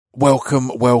Welcome.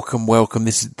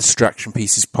 This is the Distraction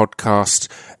Pieces podcast,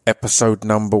 episode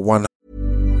number 1.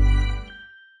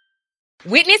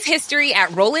 Witness history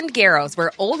at Roland Garros,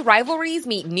 where old rivalries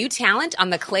meet new talent on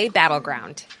the clay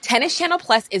battleground. Tennis Channel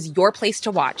Plus is your place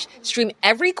to watch. Stream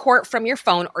every court from your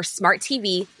phone or smart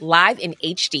TV live in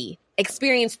HD.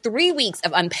 Experience 3 weeks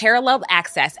of unparalleled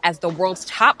access as the world's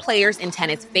top players in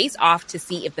tennis face off to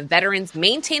see if the veterans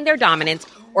maintain their dominance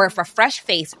or if a fresh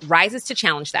face rises to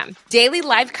challenge them. Daily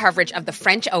live coverage of the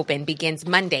French Open begins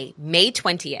Monday, May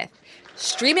 20th.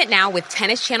 Stream it now with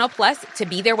Tennis Channel Plus to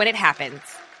be there when it happens.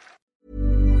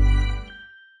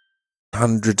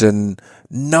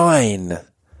 109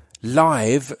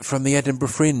 live from the Edinburgh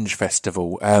Fringe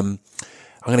Festival. I'm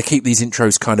going to keep these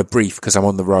intros kind of brief because I'm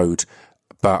on the road,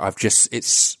 but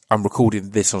I'm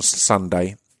recording this on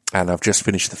Sunday and I've just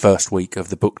finished the first week of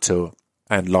the book tour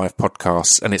and live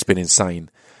podcasts, and it's been insane.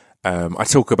 I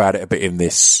talk about it a bit in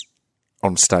this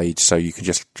on stage, so you can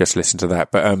just listen to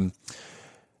that. But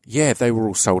yeah, they were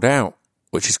all sold out,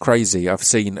 which is crazy. I've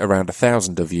seen around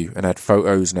 1,000 of you and had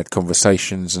photos and had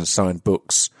conversations and signed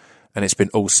books, and it's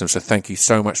been awesome. So thank you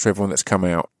so much for everyone that's come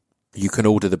out. You can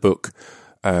order the book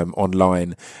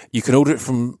online. You can order it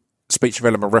from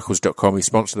speechdevelopmentrecords.com. We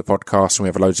sponsor the podcast and we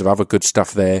have loads of other good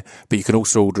stuff there, but you can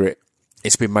also order it.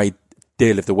 It's been made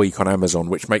deal of the week on Amazon,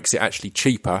 which makes it actually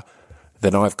cheaper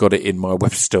than I've got it in my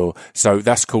web store. So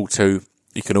that's cool too.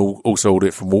 You can also order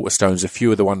it from Waterstones. A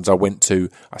few of the ones I went to,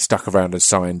 I stuck around and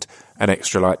signed an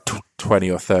extra like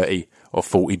 20 or 30 or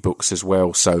 40 books as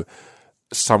well. So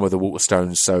some of the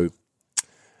Waterstones, so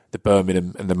the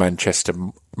Birmingham and the Manchester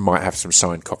might have some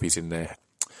signed copies in there.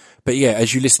 But yeah,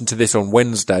 as you listen to this on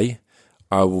Wednesday,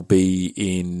 I will be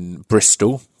in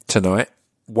Bristol tonight.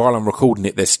 While I'm recording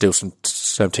it, there's still some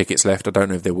tickets left. I don't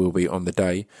know if there will be on the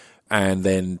day. And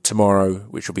then tomorrow,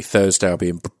 which will be Thursday, I'll be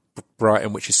in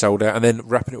Brighton, which is sold out. And then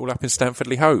wrapping it all up in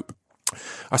Stanford-le-Hope.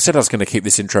 I said I was going to keep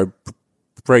this intro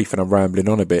brief, and I'm rambling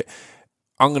on a bit.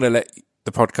 I'm going to let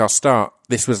the podcast start.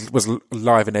 This was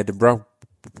live in Edinburgh.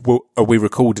 We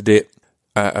recorded it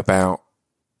about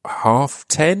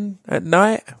 10:30 at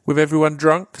night with everyone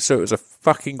drunk, so it was a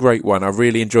fucking great one. I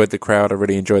really enjoyed the crowd, I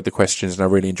really enjoyed the questions, and I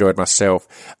really enjoyed myself,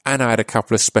 and I had a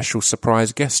couple of special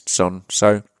surprise guests on,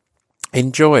 so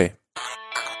enjoy.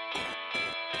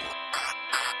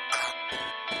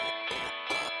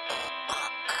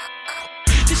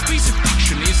 This piece of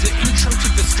fiction is the intro to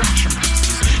Distraction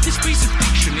Pieces. This piece of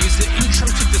fiction is the intro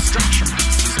to Distraction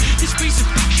Pieces. This piece of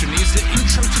fiction is the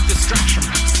intro to Distraction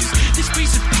Pieces. This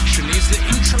piece of fiction is the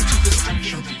intro to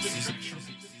Distraction Pieces.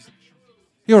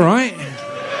 You all right?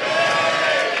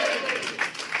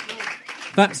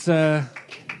 That's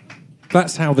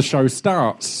how the show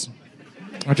starts.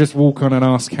 I just walk on and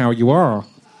ask how you are. Are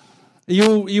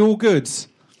you all good?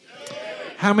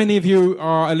 How many of you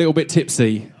are a little bit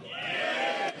tipsy?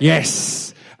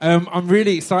 Yes. I'm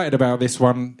really excited about this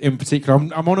one in particular.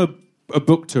 I'm on a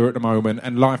book tour at the moment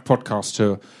and live podcast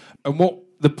tour. And what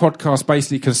the podcast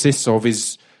basically consists of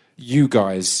is you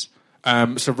guys.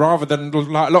 So rather than,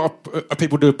 like, a lot of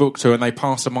people do a book tour and they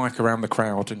pass a mic around the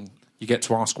crowd and you get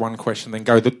to ask one question then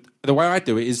go. The way I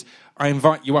do it is I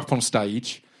invite you up on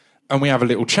stage and we have a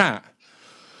little chat.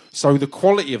 So the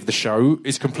quality of the show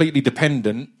is completely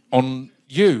dependent on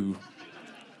you.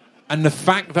 And the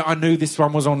fact that I knew this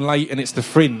one was on late and it's the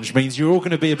Fringe means you're all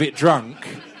going to be a bit drunk.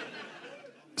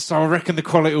 So I reckon the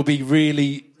quality will be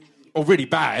really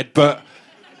bad, but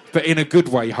in a good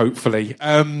way, hopefully.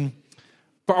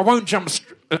 But I won't jump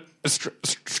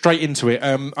straight into it.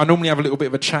 I normally have a little bit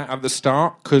of a chat at the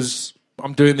start because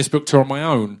I'm doing this book tour on my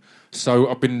own. So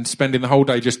I've been spending the whole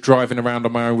day just driving around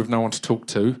on my own with no one to talk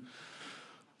to.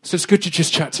 So it's good to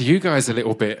just chat to you guys a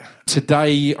little bit.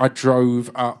 Today I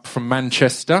drove up from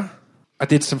Manchester. I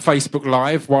did some Facebook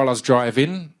Live while I was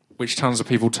driving, which tons of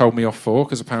people told me off for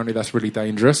because apparently that's really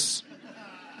dangerous.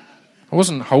 I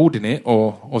wasn't holding it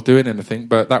or doing anything,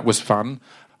 but that was fun.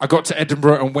 I got to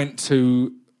Edinburgh and went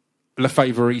to La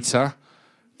Favorita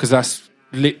because that's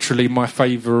literally my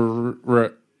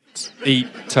favourite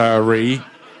eatery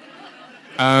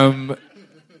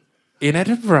in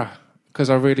Edinburgh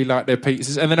because I really like their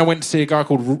pizzas. And then I went to see a guy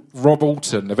called Rob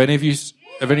Alton. Have any of you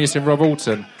seen Rob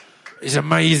Alton? He's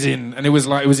amazing, and it was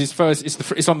his first.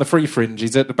 It's on the Free Fringe.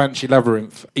 He's at the Banshee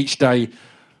Labyrinth each day,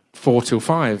 4 till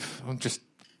 5.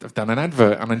 I've done an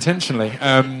advert unintentionally.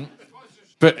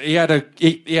 But he had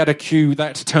a cue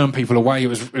that to turn people away. It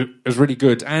was really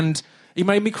good, and he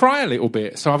made me cry a little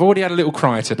bit. So I've already had a little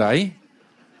cry today,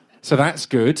 so that's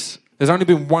good. There's only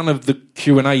been one of the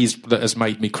Q&As that has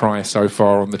made me cry so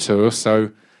far on the tour.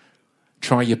 So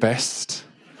try your best,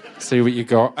 see what you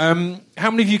got.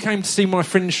 How many of you came to see my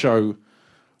Fringe show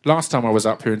last time I was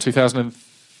up here in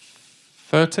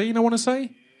 2013, I want to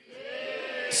say.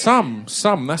 Some,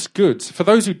 that's good. For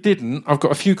those who didn't, I've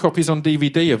got a few copies on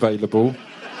DVD available.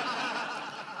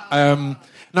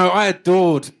 No, I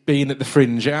adored being at the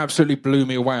Fringe. It absolutely blew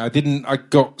me away. I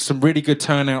got some really good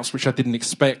turnouts, which I didn't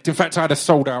expect. In fact, I had a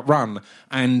sold-out run,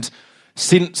 and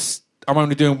since I'm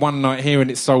only doing one night here and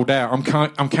it's sold out,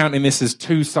 I'm counting this as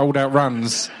 2 sold-out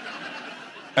runs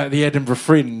at the Edinburgh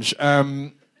Fringe.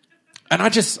 And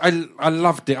I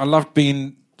loved it. I loved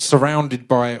being surrounded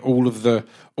by all of the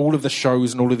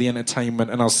shows and all of the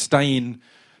entertainment, and I was staying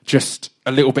just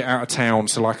a little bit out of town,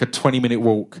 so like a 20-minute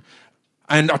walk.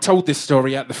 And I told this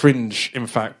story at the Fringe, in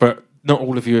fact, but not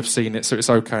all of you have seen it, so it's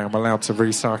okay. I'm allowed to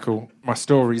recycle my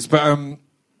stories. But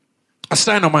I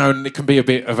stand on my own, and it can be a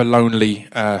bit of a lonely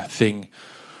thing.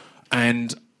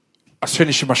 And I was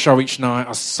finishing my show each night. I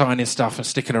was signing stuff and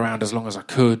sticking around as long as I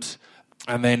could.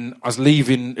 And then I was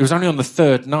leaving. It was only on the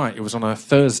 3rd night. It was on a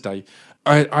Thursday.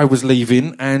 I was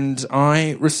leaving, and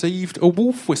I received a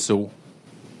wolf whistle.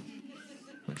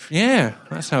 Yeah,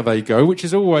 that's how they go, which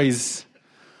is always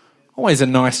a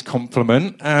nice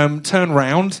compliment. Turn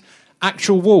round,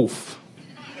 actual wolf.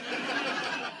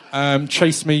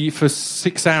 Chased me for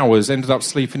 6 hours, ended up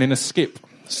sleeping in a skip.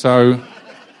 So,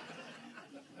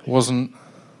 wasn't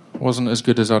as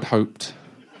good as I'd hoped.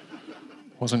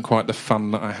 Wasn't quite the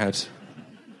fun that I had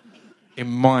in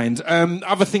mind.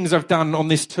 Other things I've done on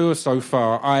this tour so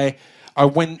far, I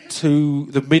went to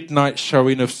the midnight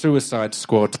showing of Suicide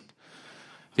Squad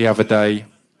the other day.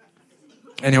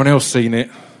 Anyone else seen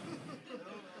it?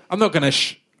 I'm not going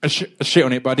to shit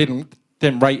on it, but I didn't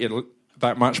rate it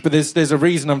that much. But there's a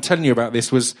reason I'm telling you about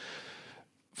this. Was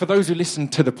for those who listen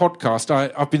to the podcast,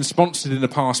 I've been sponsored in the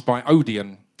past by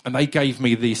Odeon, and they gave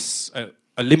me this a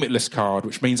Limitless card,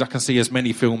 which means I can see as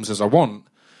many films as I want.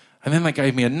 And then they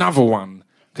gave me another one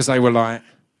because they were like,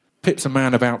 Pip's a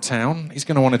man about town. He's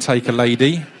going to want to take a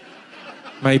lady,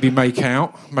 maybe make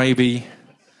out, maybe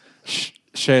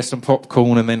share some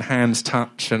popcorn, and then hands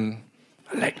touch and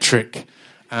electric,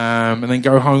 and then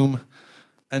go home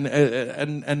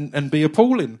and be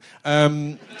appalling.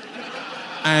 And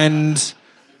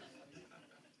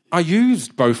I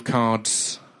used both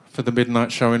cards for the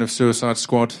midnight showing of Suicide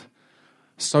Squad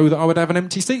so that I would have an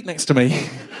empty seat next to me.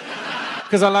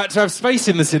 Because I like to have space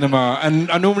in the cinema,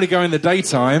 and I normally go in the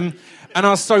daytime, and I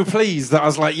was so pleased that I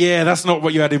was like, yeah, that's not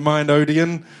what you had in mind,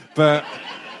 Odeon, but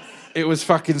it was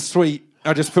fucking sweet.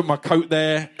 I just put my coat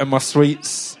there and my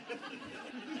sweets.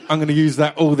 I'm going to use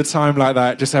that all the time like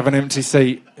that, just have an empty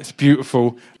seat. It's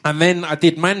beautiful. And then I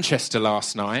did Manchester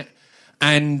last night,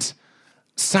 and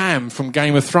Sam from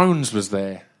Game of Thrones was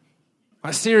there.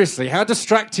 Like, seriously, how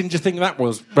distracting do you think that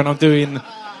was when I'm doing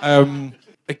a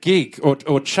gig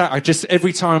or chat? I just,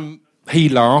 every time he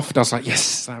laughed, I was like,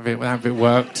 yes, that bit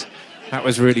worked. That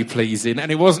was really pleasing.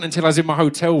 And it wasn't until I was in my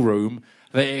hotel room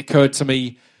that it occurred to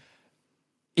me,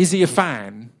 is he a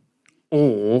fan?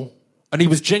 And he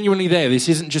was genuinely there, this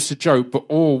isn't just a joke,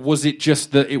 or was it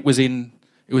just that it was in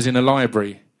a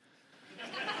library?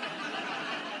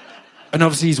 And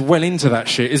obviously he's well into that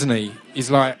shit, isn't he? He's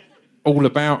like all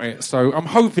about it. So I'm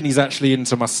hoping he's actually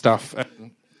into my stuff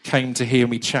and came to hear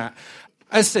me chat.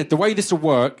 As I said, the way this will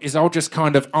work is I'll just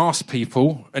kind of ask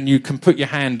people, and you can put your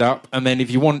hand up, and then if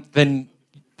you want, then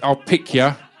I'll pick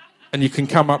you, and you can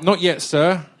come up. Not yet,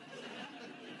 sir.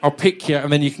 I'll pick you,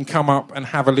 and then you can come up and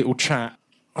have a little chat.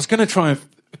 I was going to try and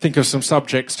think of some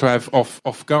subjects to have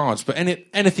off guards, but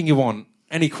anything you want,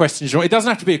 any questions you want. It doesn't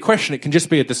have to be a question, it can just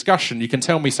be a discussion. You can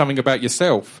tell me something about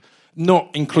yourself, not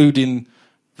including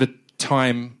the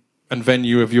time and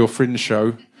venue of your Fringe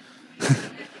show.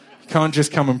 Can't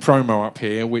just come and promo up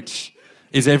here, which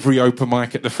is every open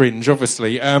mic at the Fringe,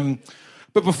 obviously.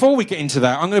 But before we get into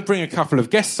that, I'm going to bring a couple of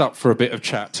guests up for a bit of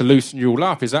chat to loosen you all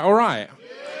up. Is that all right? Yeah.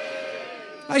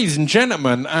 Ladies and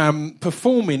gentlemen,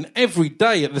 performing every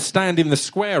day at the Stand in the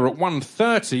Square at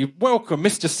 1:30, welcome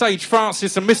Mr. Sage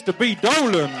Francis and Mr. B.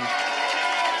 Dolan.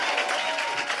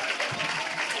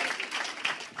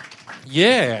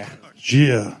 Yeah.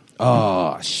 Yeah.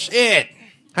 Oh, shit.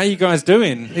 How you guys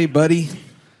doing? Hey, buddy.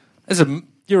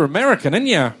 You're American, aren't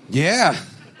you? Yeah.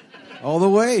 All the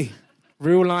way.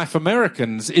 Real life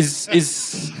Americans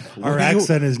is Our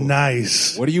accent is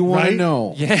nice. What do you want to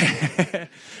know? yeah.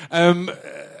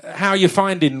 How are you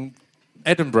finding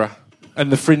Edinburgh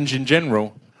and the Fringe in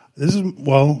general? This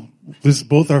is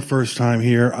both our first time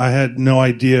here. I had no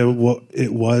idea what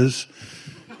it was.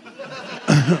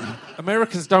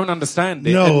 Americans don't understand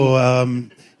it. No,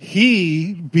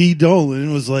 B.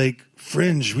 Dolan was like,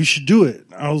 Fringe, we should do it.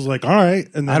 I was like, all right.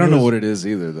 And then I don't know what it is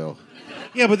either, though.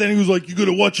 Yeah, but then he was like, "You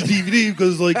gotta watch a DVD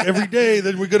because like every day,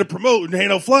 then we're gonna promote and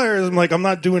hand out flyers." I'm like, "I'm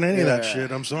not doing any of that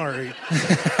shit. I'm sorry."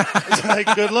 It's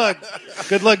like,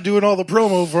 good luck doing all the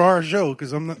promo for our show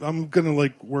because I'm gonna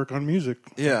like work on music.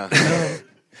 Yeah.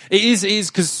 It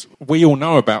is because we all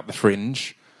know about the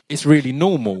Fringe. It's really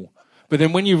normal. But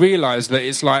then when you realise that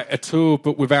it's like a tour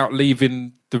but without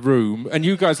leaving the room, and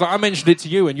you guys, like I mentioned it to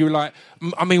you, and you were like,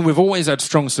 I mean, we've always had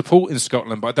strong support in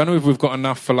Scotland, but I don't know if we've got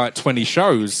enough for like 20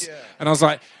 shows. Yeah. And I was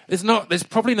like, there's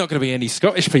probably not going to be any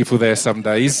Scottish people there some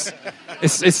days.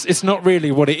 It's not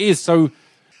really what it is. So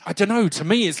I don't know. To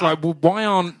me, it's like, well,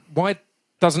 why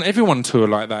doesn't everyone tour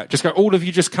like that? Just go, all of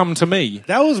you just come to me.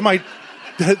 That was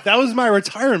my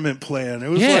retirement plan. It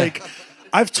was like,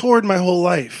 I've toured my whole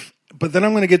life, but then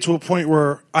I'm going to get to a point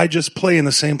where I just play in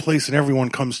the same place and everyone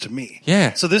comes to me.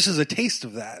 Yeah. So this is a taste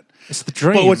of that. It's the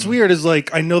dream. But what's weird is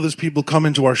like, I know there's people come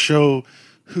into our show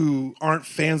who aren't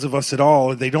fans of us at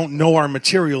all. They don't know our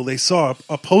material. They saw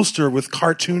a poster with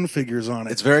cartoon figures on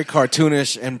it. It's very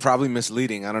cartoonish and probably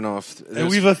misleading. I don't know if... And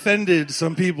we've offended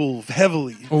some people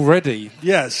heavily. Already?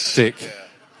 Yes. Sick. Yeah.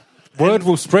 Word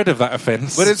will spread of that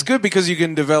offence. But it's good because you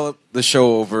can develop the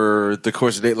show over the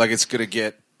course of the day. Like, it's going to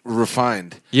get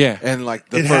refined. Yeah. And like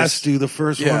the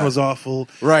first one was awful.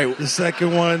 Right. The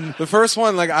second one. The first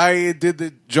one, like I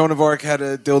did Joan of Arc had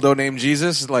a dildo named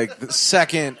Jesus. Like the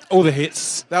second. All the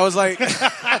hits. That was like.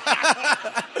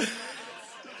 That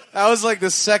was like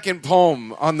the second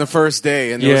poem on the first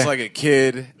day. And there was like a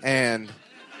kid and.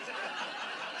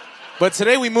 But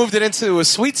today we moved it into a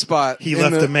sweet spot. He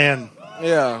left a man.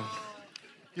 Yeah.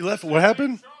 He left. What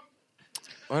happened?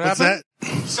 What's happened?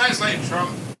 That? Say his name,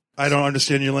 Trump. I don't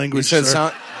understand your language, He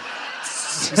sir.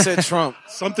 said Trump.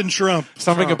 Something Trump.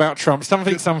 Something about Trump.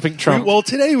 Something Trump. Well,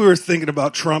 today we were thinking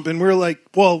about Trump, and we were like,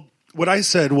 well, what I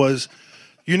said was,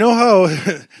 you know how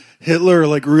Hitler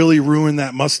like really ruined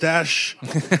that mustache?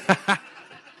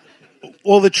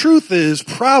 Well, the truth is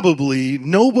probably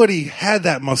nobody had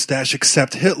that mustache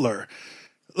except Hitler.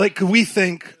 Like we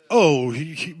think,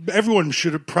 everyone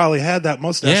should have probably had that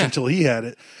mustache until he had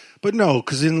it. But no,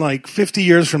 because in like 50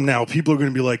 years from now, people are going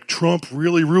to be like, Trump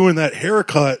really ruined that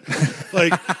haircut.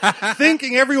 Like,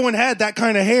 thinking everyone had that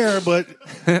kind of hair, but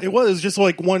it was just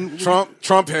like one...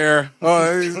 Trump hair.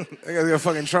 Oh, I got a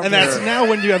fucking Trump hair. And that's now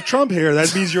when you have Trump hair,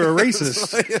 that means you're a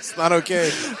racist. It's not okay.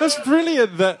 That's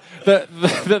brilliant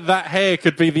that hair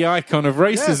could be the icon of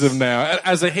racism now,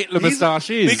 as a Hitler moustache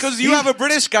is. Because you have a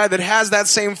British guy that has that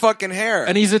same fucking hair.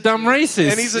 And he's a dumb racist.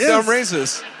 And he's a dumb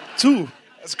racist. Too.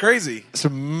 That's crazy. It's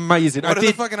amazing. What are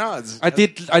the fucking odds? I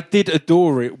did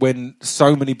adore it when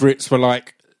so many Brits were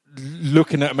like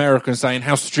looking at America and saying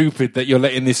how stupid that you're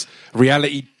letting this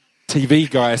reality TV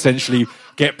guy essentially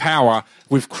get power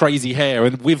with crazy hair.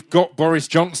 And we've got Boris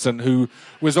Johnson, who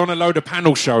was on a load of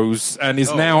panel shows and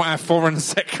is now our foreign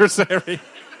secretary.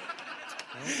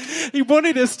 He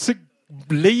wanted us to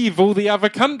leave all the other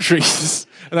countries.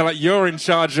 And they're like, you're in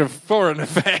charge of foreign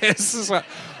affairs. It's like,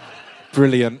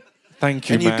 brilliant.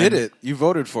 Thank you, man. And you did it. You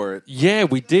voted for it. Yeah,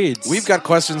 we did. We've got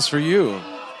questions for you.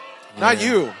 Yeah. Not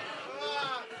you.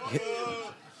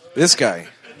 This guy.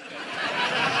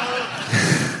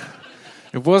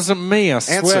 It wasn't me, I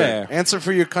swear. Answer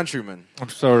for your countrymen. I'm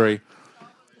sorry.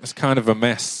 It's kind of a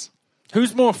mess.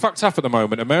 Who's more fucked up at the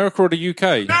moment, America or the UK?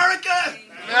 America!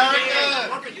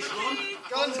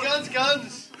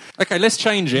 Guns! Okay, let's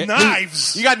change it.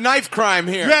 Knives! You got knife crime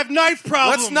here. You have knife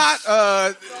problems. Let's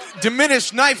not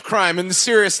diminish knife crime and the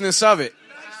seriousness of it.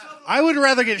 I would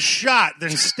rather get shot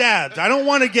than stabbed. I don't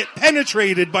want to get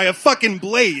penetrated by a fucking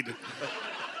blade.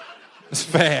 That's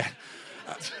fair.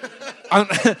 I'm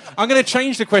going to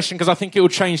change the question because I think it will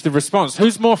change the response.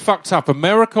 Who's more fucked up,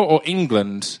 America or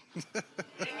England?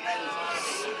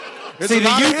 See,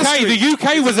 the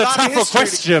UK was a tougher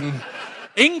question.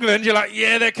 England, you're like,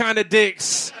 yeah, they're kind of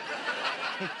dicks.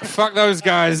 Fuck those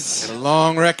guys. A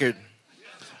long record.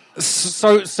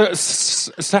 So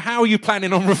how are you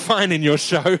planning on refining your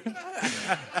show?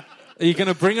 Are you going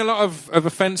to bring a lot of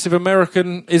offensive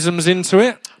American isms into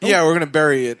it? Yeah, we're going to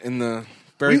bury it in the...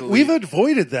 We've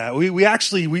avoided that.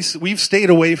 We've stayed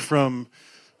away from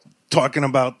talking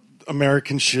about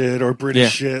American shit or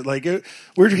British shit. Like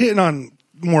we're hitting on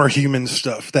more human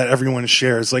stuff that everyone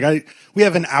shares. Like we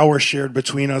have an hour shared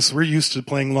between us. We're used to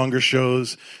playing longer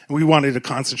shows, and we wanted to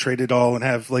concentrate it all and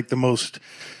have like the most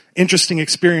interesting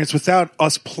experience without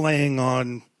us playing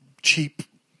on cheap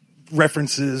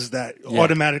references that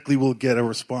automatically will get a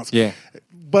response. Yeah.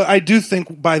 But I do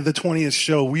think by the 20th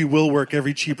show, we will work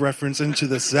every cheap reference into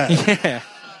the set. Yeah.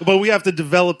 But we have to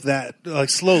develop that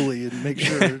slowly and make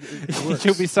sure it works.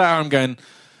 You'll be sat I'm going,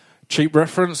 cheap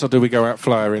reference, or do we go out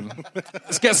flyering?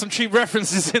 Let's get some cheap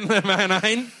references in there, man.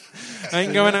 I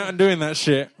ain't going out and doing that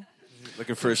shit.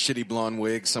 Looking for a shitty blonde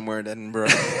wig somewhere in Edinburgh.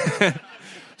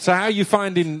 So how are you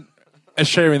finding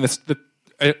sharing the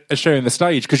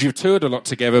stage? Because you've toured a lot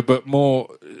together, but more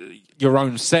your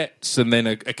own sets and then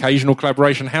occasional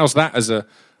collaboration. How's that as a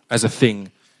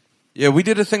thing? Yeah, we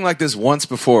did a thing like this once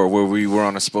before where we were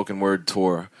on a spoken word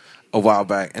tour a while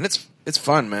back, and it's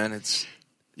fun, man.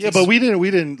 But we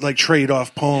didn't like trade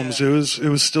off poems. Yeah. It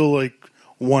was still like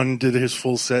one did his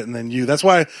full set and then you. That's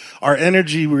why our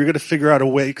energy, we were going to figure out a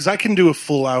way, because I can do a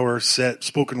full hour set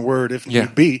spoken word if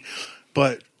need be,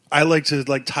 but I like to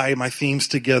like tie my themes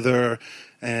together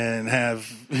and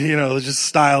have, just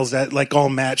styles that like all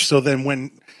match. So then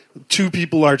when two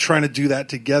people are trying to do that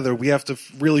together, we have to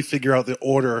really figure out the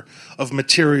order of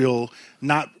material,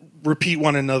 not repeat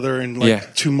one another and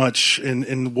too much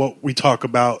in what we talk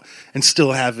about, and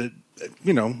still have it,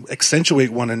 accentuate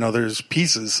one another's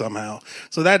pieces somehow.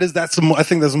 So I think that's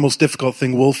the most difficult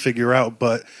thing we'll figure out.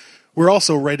 But we're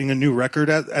also writing a new record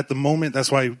at the moment.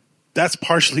 That's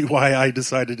partially why I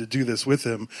decided to do this with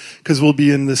him, because we'll be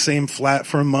in the same flat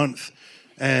for a month.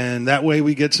 And that way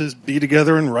we get to be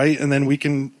together and write, and then we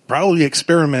can probably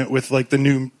experiment with like the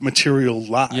new material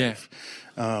live. Yeah.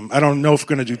 I don't know if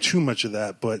we're going to do too much of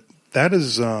that, but that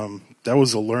was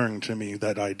alluring to me,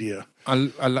 that idea. I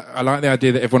like the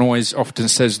idea that everyone always often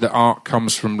says that art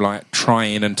comes from like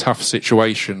trying and tough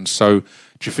situations. So do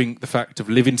you think the fact of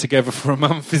living together for a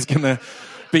month is going to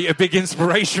be a big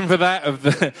inspiration for that, of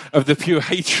the pure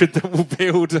hatred that we'll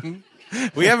build? And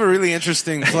we have a really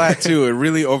interesting flat too. It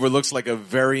really overlooks like a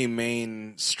very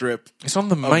main strip. It's on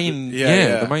the main,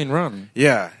 the main run.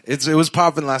 Yeah, it was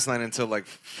popping last night until like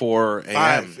 4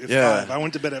 a.m. 5. I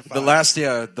went to bed at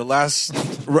 5. The last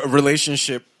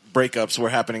relationship breakups were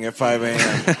happening at 5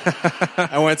 a.m.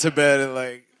 I went to bed at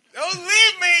like, don't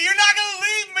leave me. You're not gonna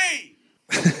leave me.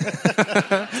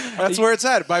 That's where it's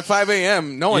at. By 5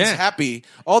 a.m., no one's happy.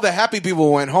 All the happy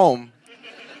people went home.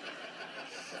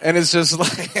 And it's just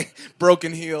like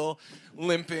broken heel,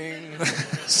 limping,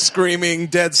 screaming,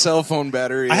 dead cell phone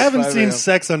battery. I haven't seen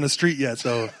sex on the street yet,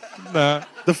 though. Nah.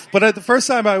 But the first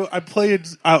time I played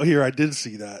out here, I did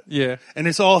see that. Yeah. And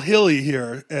it's all hilly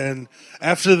here. And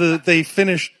after they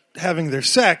finished having their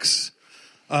sex,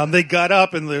 they got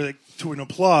up and they're like, to an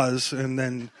applause, and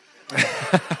then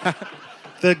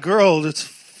the girl just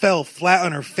fell flat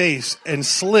on her face and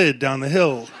slid down the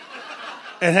hill.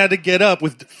 And had to get up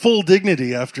with full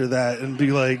dignity after that and be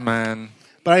like, man.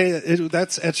 But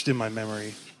that's etched in my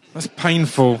memory. That's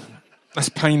painful. That's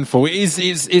painful.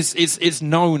 It's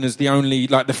known as the only,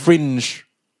 like the Fringe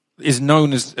is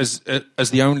known as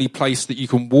the only place that you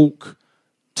can walk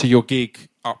to your gig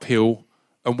uphill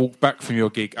and walk back from your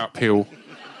gig uphill.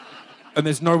 And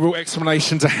there's no real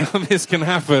explanation to how this can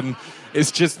happen.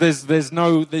 It's just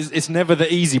it's never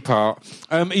the easy part.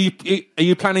 Are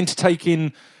you planning to take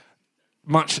in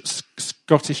much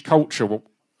Scottish culture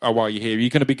while you're here? Are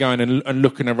you going to be going and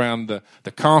looking around the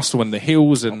castle and the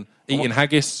hills and eating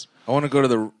haggis? I want to go to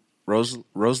the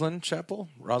Roslin Chapel?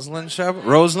 Roslin Chapel?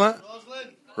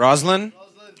 Roslin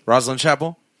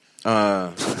Chapel?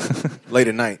 Late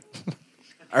at night.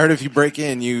 I heard if you break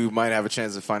in, you might have a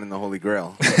chance of finding the Holy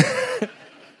Grail.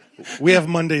 We have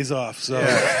Mondays off, so...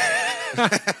 Yeah.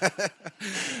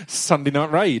 Sunday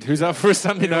night raid. Who's up for a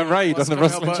Sunday night raid on the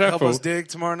Roslin Chapel? Help us dig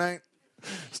tomorrow night?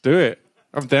 Let's do it.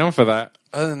 I'm down for that.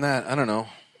 Other than that, I don't know.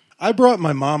 I brought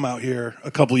my mom out here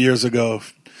a couple years ago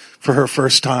for her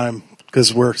first time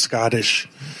because we're Scottish.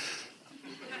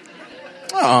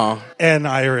 Oh, and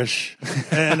Irish.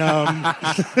 And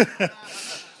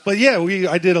but yeah,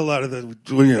 I did a lot of the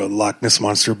Loch Ness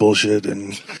Monster bullshit,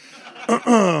 and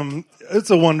it's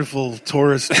a wonderful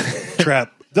tourist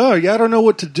trap. I don't know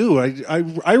what to do.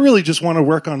 I really just want to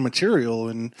work on material,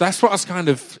 and that's what I was kind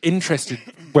of interested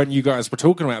when you guys were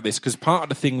talking about this, because part of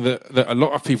the thing that a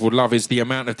lot of people love is the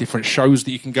amount of different shows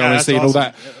that you can go and see, awesome. And all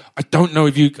that. Yeah. I don't know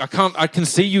if I can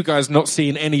see you guys not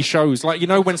seeing any shows. Like,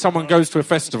 when someone goes to a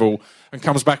festival and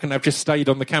comes back and they've just stayed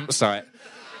on the campsite.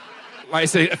 Like,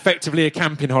 it's effectively a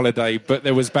camping holiday, but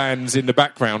there was bands in the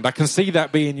background. I can see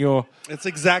that being your... It's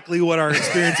exactly what our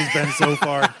experience has been so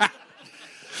far.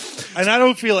 And I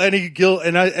don't feel any guilt,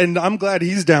 and I'm glad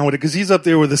he's down with it, because he's up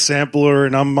there with a sampler,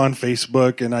 and I'm on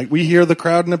Facebook, and we hear the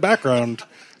crowd in the background.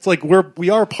 It's like we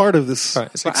are part of this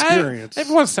experience.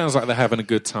 Everyone sounds like they're having a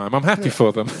good time. I'm happy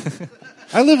for them.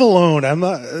 I live alone. I'm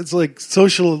not. It's like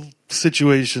social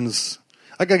situations.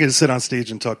 I gotta get to sit on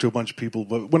stage and talk to a bunch of people,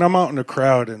 but when I'm out in a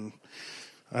crowd and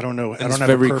I don't know, I don't have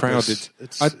very a purpose,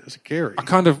 crowded. It's scary.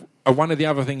 One of the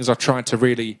other things I tried to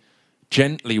really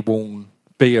gently warn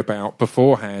be about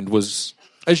beforehand was,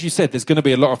 as you said, there's going to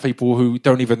be a lot of people who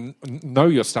don't even know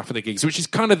your stuff at the gigs, which is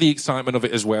kind of the excitement of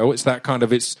it as well. It's that kind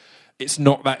of, it's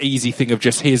not that easy thing of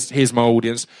just here's my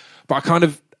audience. But I kind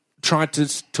of tried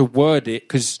to word it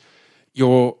because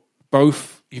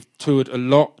you've toured a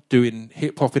lot doing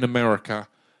hip hop in America,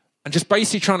 and just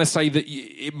basically trying to say that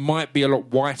it might be a lot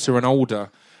whiter and older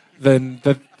than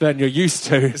you're used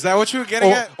to. Is that what you were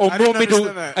getting at? Or I more didn't middle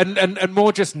understand that. and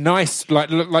more just nice,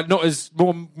 like not as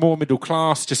more middle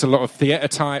class, just a lot of theatre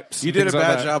types. You did a things like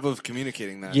bad that. job of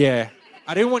communicating that. Yeah,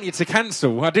 I didn't want you to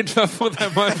cancel. I thought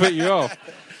that might put you off.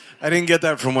 I didn't get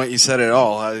that from what you said at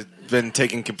all. I've been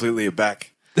taken completely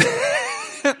aback.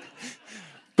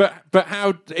 But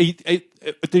how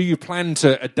do you plan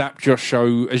to adapt your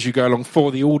show as you go along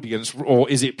for the audience, or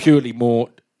is it purely more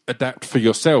adapt for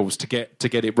yourselves to get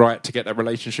it right, to get that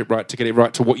relationship right, to get it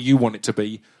right to what you want it to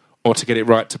be, or to get it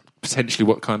right to potentially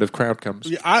what kind of crowd comes?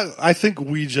 Yeah, I think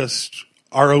we just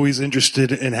are always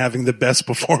interested in having the best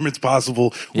performance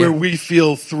possible, where we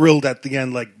feel thrilled at the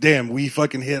end, like, damn, we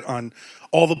fucking hit on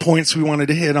all the points we wanted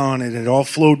to hit on, and it all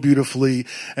flowed beautifully,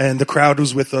 and the crowd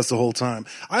was with us the whole time.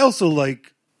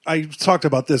 I talked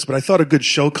about this, but I thought a good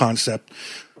show concept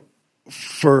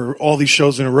for all these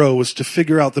shows in a row was to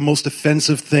figure out the most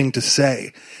offensive thing to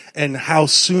say and how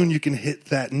soon you can hit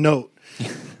that note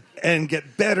and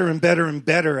get better and better and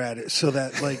better at it, so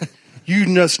that like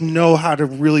you just know how to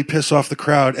really piss off the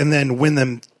crowd and then win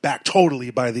them back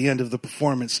totally by the end of the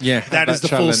performance. Yeah, that is the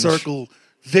challenge. full circle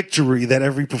victory that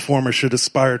every performer should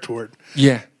aspire toward.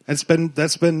 Yeah. That's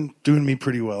been doing me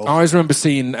pretty well. I always remember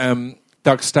seeing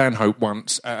Doug Stanhope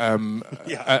once,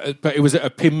 but it was at a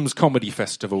Pim's Comedy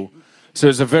Festival. So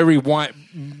it was a very white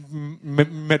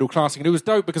middle class thing. And it was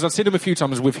dope because I've seen him a few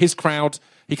times with his crowd.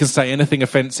 He can say anything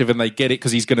offensive and they get it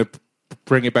because he's going to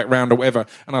bring it back round or whatever.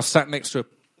 And I was sat next to a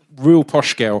real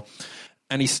posh girl,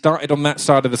 and he started on that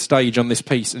side of the stage on this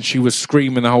piece, and she was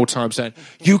screaming the whole time saying,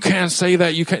 "You can't say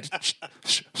that, you can't."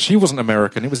 She wasn't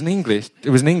American, it was in English. It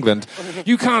was in England.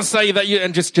 "You can't say that,"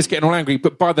 and just getting all angry.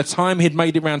 But by the time he'd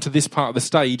made it round to this part of the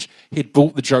stage, he'd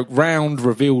brought the joke round,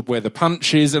 revealed where the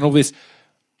punch is and all this.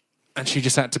 And she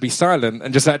just had to be silent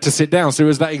and just had to sit down. So it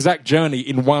was that exact journey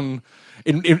in one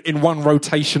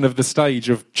rotation of the stage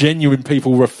of genuine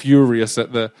people were furious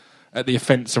at the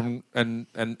offence and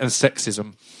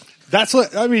sexism. That's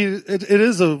what I mean. It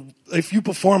is if you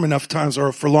perform enough times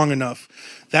or for long enough,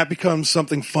 that becomes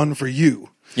something fun for you.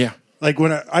 Yeah. Like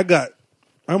when I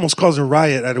almost caused a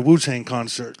riot at a Wu-Tang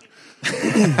concert.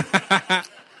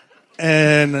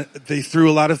 And they threw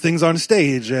a lot of things on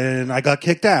stage, and I got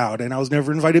kicked out, and I was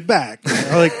never invited back.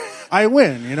 Like, I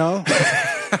win, you know?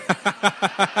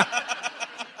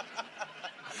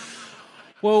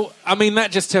 Well, I mean,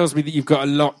 that just tells me that you've got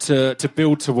a lot to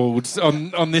build towards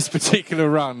on this particular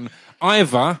run.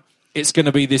 Either it's going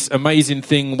to be this amazing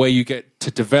thing where you get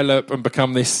to develop and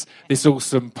become this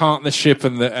awesome partnership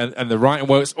and the writing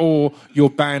works, or you're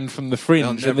banned from the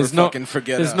Fringe. They'll never fucking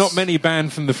forget there's us. not many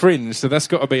banned from the Fringe, so that's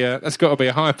got to be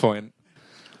a high point.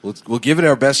 We'll give it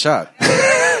our best shot.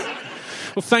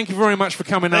 Well, thank you very much for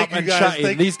coming Thank up you, and guys. chatting.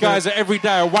 Thank These you. guys are every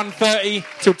day at 1:30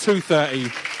 till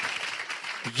 2:30.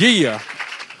 Yeah.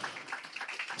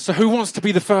 So who wants to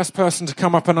be the first person to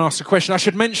come up and ask a question? I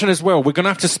should mention as well, we're going to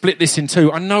have to split this in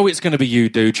two. I know it's going to be you,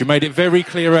 dude. You made it very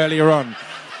clear earlier on.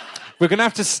 We're going to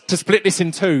have to split this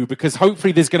in two because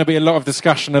hopefully there's going to be a lot of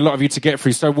discussion, a lot of you to get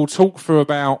through. So we'll talk for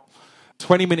about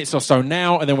 20 minutes or so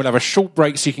now, and then we'll have a short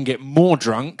break so you can get more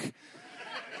drunk,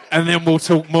 and then we'll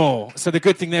talk more. So the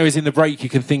good thing there is in the break you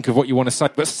can think of what you want to say.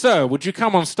 But sir, would you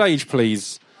come on stage,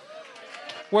 please?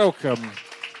 Welcome.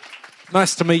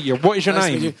 Nice to meet you. What is your Nice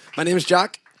to name? meet you. My name is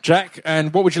Jack. Jack,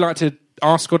 and what would you like to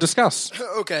ask or discuss?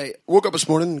 Okay, woke up this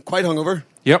morning quite hungover.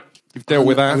 Yep, you've dealt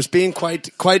with that. I was being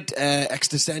quite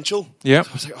existential. Yep.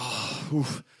 I was like, oh,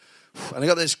 oof. And I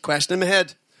got this question in my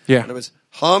head. Yeah. And it was,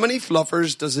 how many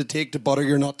fluffers does it take to butter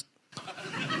your nut?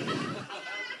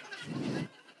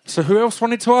 So who else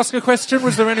wanted to ask a question?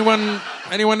 Was there anyone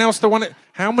else that wanted?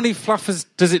 How many fluffers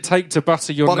does it take to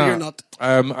butter your nut?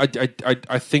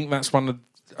 I think that's one of,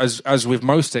 as with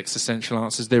most existential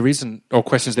answers, there isn't, or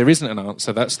questions, there isn't an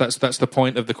answer. That's the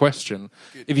point of the question.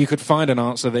 Good. If you could find an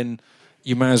answer, then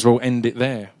you may as well end it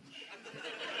there.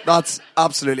 That's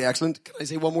absolutely excellent. Can I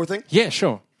say one more thing? Yeah,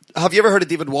 sure. Have you ever heard of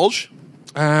David Walsh?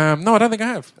 No, I don't think I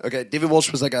have. Okay, David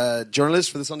Walsh was like a journalist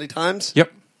for the Sunday Times.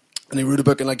 Yep. And he wrote a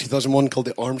book in like 2001 called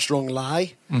The Armstrong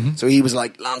Lie. Mm-hmm. So he was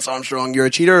like, Lance Armstrong, you're a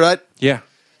cheater, right? Yeah.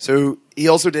 So he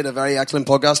also did a very excellent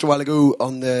podcast a while ago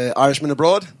on the Irishman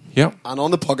Abroad. Yep. And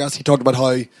on the podcast, he talked about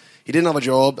how he didn't have a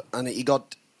job and he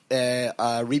got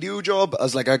a radio job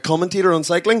as like a commentator on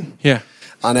cycling. Yeah.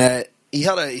 And he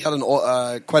had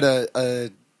quite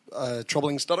a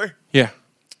troubling stutter, Yeah.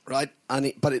 right?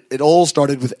 But it all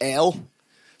started with L.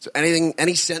 So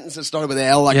any sentence that started with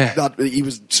L, like Yeah. that,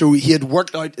 he had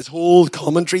worked out his whole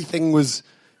commentary thing was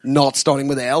not starting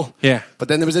with L. Yeah. But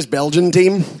then there was this Belgian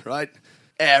team, right?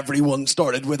 Everyone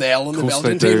started with L on the Of course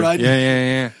Belgian they do. team, right?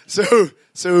 Yeah.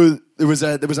 So there was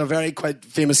a very quite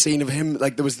famous scene of him,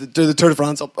 like there was the Tour de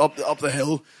France up the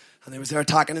hill, and they was there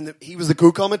attacking, and he was the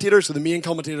co-commentator. So the main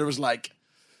commentator was like,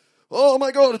 "Oh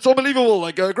my God, it's unbelievable!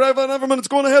 Like Greg Van Avermaet is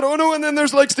going ahead. Oh no!" And then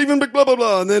there's like Stephen Big blah blah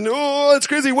blah, and then oh, it's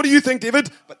crazy. What do you think, David?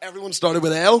 But everyone started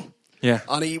with L. Yeah.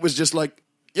 And he was just like,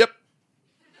 "Yep."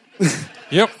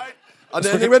 Yep. And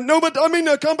then they went, "No, but I mean,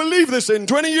 I can't believe this. In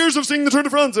 20 years of seeing the Tour de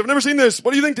France, I've never seen this.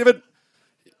 What do you think, David?"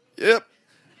 Yep.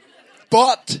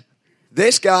 But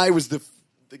this guy was the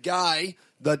guy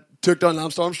that took down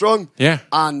Lance Armstrong. Yeah.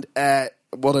 And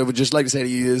what I would just like to say to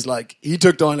you is, like, he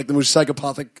took down like the most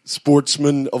psychopathic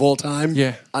sportsman of all time.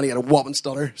 Yeah. And he had a whopping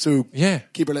stutter. So Yeah.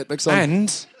 keep her lit, big son.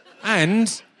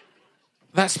 And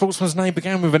that sportsman's name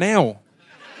began with an L.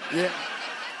 Yeah.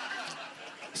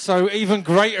 So even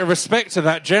greater respect to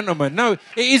that gentleman. No,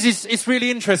 it's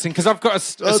really interesting because I've got a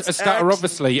stutter, excellent.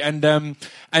 obviously, and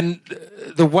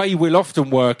the way we'll often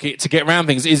work it to get around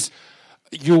things is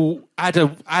you'll add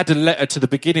a letter to the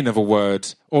beginning of a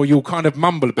word, or you'll kind of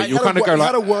mumble a bit. You'll kind of go he like,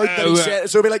 had a word that he said,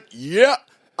 so it'll be like, yeah.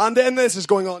 And then this is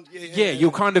going on. yeah,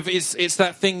 you'll kind of it's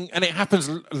that thing, and it happens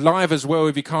live as well.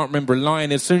 If you can't remember a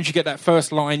line, as soon as you get that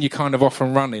first line, you're kind of off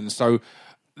and running. So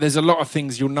there's a lot of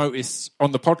things you'll notice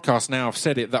on the podcast now. I've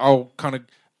said it that I'll kind of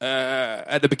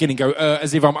at the beginning go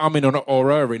as if I'm umming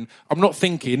or erring. I'm not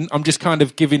thinking. I'm just kind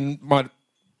of giving my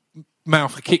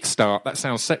mouth a kickstart. That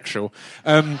sounds sexual.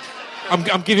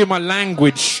 I'm giving my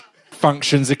language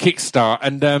functions a kickstart,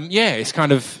 and it's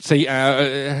kind of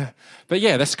but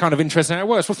yeah, that's kind of interesting how it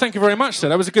works. Well, thank you very much, sir.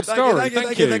 That was a good story.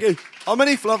 Thank you. How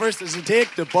many fluffers does it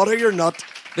take to butter your nut?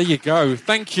 There you go.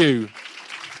 Thank you.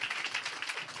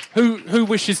 Who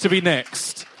wishes to be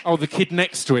next? Oh, the kid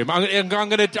next to him. I'm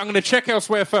going to check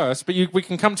elsewhere first, but we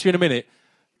can come to you in a minute.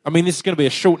 I mean, this is going to be a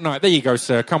short night. There you go,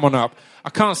 sir. Come on up. I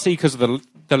can't see because of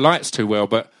the lights too well,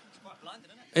 but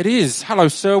it is. Hello,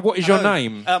 sir. What is your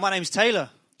name? My name's Taylor.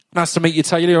 Nice to meet you,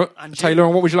 Taylor. And you. Taylor,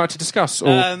 and what would you like to discuss? Or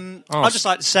I'd ask? just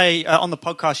like to say, on the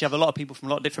podcast, you have a lot of people from a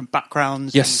lot of different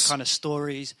backgrounds Yes. and kind of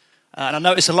stories. And I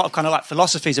noticed a lot of kind of like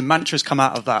philosophies and mantras come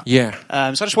out of that. Yeah.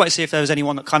 So I just wanted to see if there was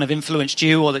anyone that kind of influenced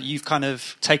you or that you've kind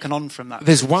of taken on from that.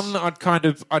 There's one that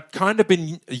I'd kind of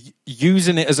been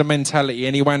using it as a mentality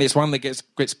anyway, and it's one that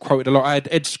gets quoted a lot. I had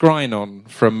Ed Skrein on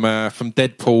from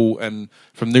Deadpool and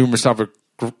from numerous other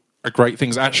great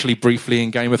things. Actually, briefly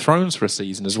in Game of Thrones for a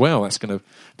season as well. That's going to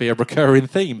be a recurring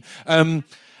theme. And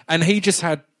he just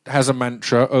has a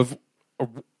mantra of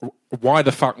why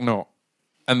the fuck not,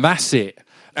 and that's it.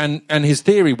 And his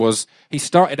theory was he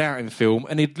started out in film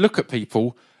and he'd look at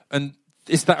people, and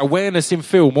it's that awareness in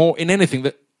film or in anything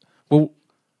that, well,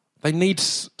 they need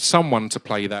someone to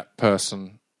play that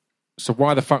person. So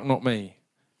why the fuck not me?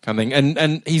 Kind of thing.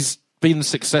 And he's been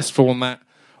successful on that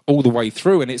all the way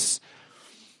through. And it's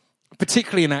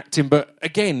particularly in acting, but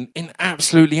again, in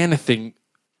absolutely anything,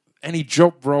 any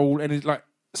job role,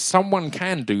 someone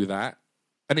can do that.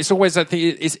 And it's always that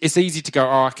thing, it's easy to go,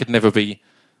 I could never be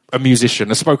a musician,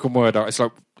 a spoken word artist.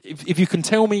 Like, if you can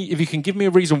tell me, if you can give me a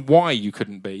reason why you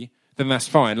couldn't be, then that's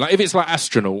fine. Like, if it's like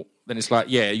astronaut, then it's like,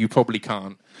 yeah, you probably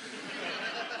can't.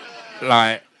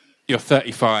 Like, you're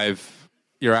 35,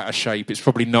 you're out of shape, it's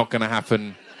probably not going to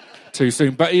happen too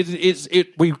soon. But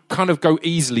we kind of go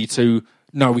easily to,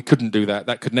 no, we couldn't do that.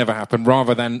 That could never happen,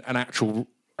 rather than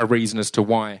a reason as to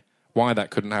why that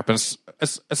couldn't happen.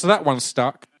 So that one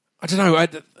stuck. I don't know.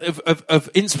 Of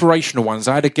inspirational ones,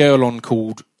 I had a girl on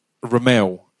called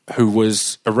Ramel, who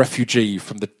was a refugee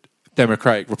from the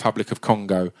Democratic Republic of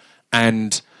Congo,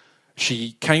 and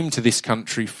she came to this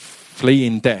country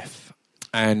fleeing death,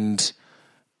 and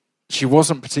she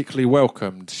wasn't particularly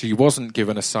welcomed. She wasn't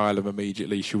given asylum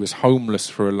immediately. She was homeless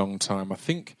for a long time. I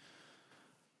think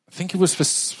it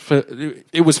was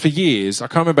for years. I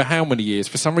can't remember how many years.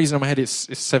 For some reason in my head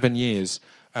it's 7 years.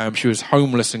 She was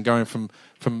homeless and going from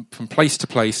place to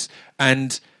place,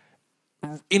 and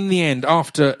in the end,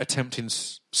 after attempting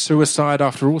suicide,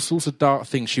 after all sorts of dark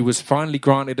things, she was finally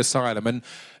granted asylum. And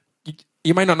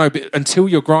you may not know, but until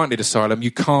you're granted asylum,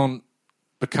 you can't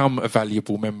become a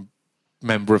valuable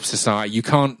member of society. You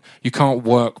can't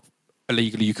work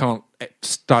illegally. You can't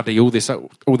study all these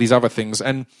other things.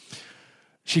 And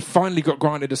she finally got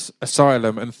granted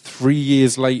asylum, and 3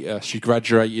 years later, she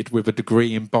graduated with a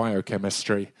degree in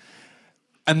biochemistry.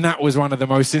 And that was one of the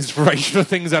most inspirational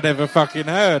things I'd ever fucking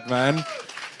heard, man.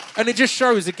 And it just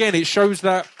shows, again, it shows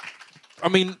that, I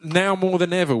mean, now more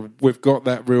than ever, we've got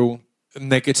that real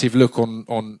negative look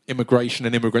on immigration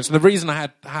and immigrants. And the reason I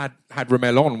had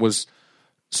Ramel on was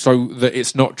so that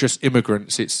it's not just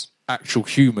immigrants, it's actual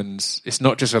humans. It's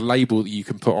not just a label that you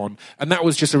can put on. And that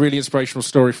was just a really inspirational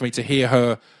story for me to hear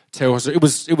her tell us. It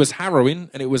was harrowing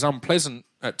and it was unpleasant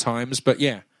at times, but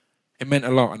yeah, it meant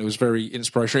a lot and it was very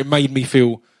inspirational. It made me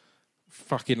feel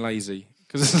fucking lazy.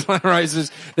 Because it's like,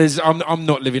 right, I'm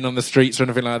not living on the streets or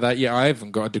anything like that. Yeah, I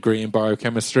haven't got a degree in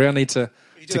biochemistry. I need to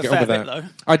get on with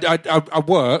that. I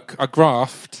work, I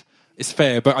graft. It's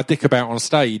fair, but I dick about on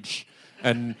stage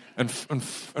and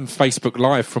Facebook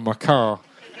Live from my car.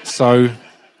 So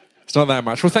it's not that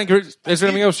much. Well, thank you. Is there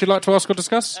anything else you'd like to ask or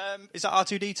discuss? Is that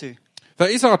R2D2? That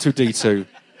is R2D2.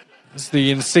 It's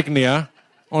the insignia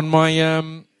on my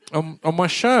on my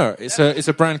shirt. It's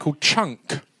a brand called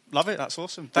Chunk. Love it. That's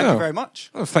awesome. Thank you very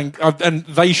much. Oh, and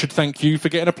they should thank you for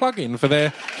getting a plug-in for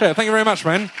their shirt. Thank you very much,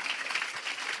 man.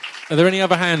 Are there any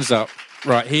other hands up?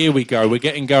 Right, here we go. We're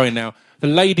getting going now. The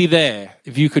lady there,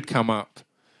 if you could come up.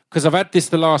 Because I've had this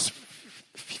the last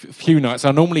few nights.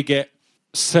 I normally get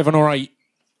 7 or 8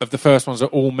 of the first ones are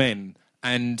all men.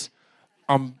 And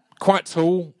I'm quite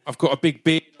tall. I've got a big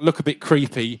beard. I look a bit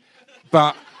creepy.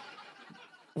 But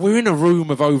we're in a room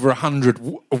of over 100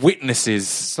 witnesses.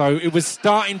 So it was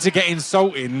starting to get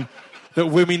insulting that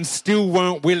women still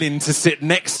weren't willing to sit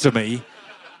next to me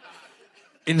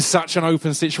in such an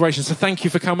open situation. So thank you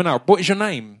for coming up. What is your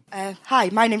name? Hi,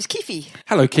 my name's Keefe.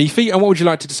 Hello, Keefe. And what would you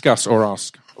like to discuss or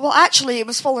ask? Well, actually, it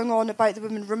was following on about the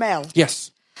woman Ramel.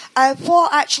 Yes.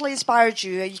 What actually inspired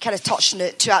you? You kind of touched on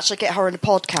it to actually get her on the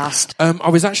podcast. I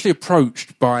was actually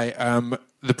approached by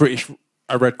the British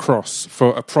Red Cross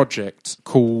for a project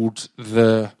called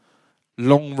The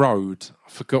Long Road. I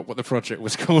forgot what the project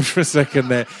was called for a second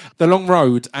there. The Long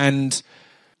Road. And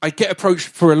I get approached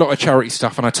for a lot of charity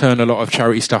stuff, and I turn a lot of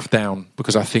charity stuff down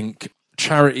because I think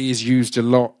charity is used a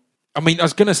lot. I mean, I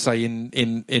was going to say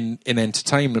in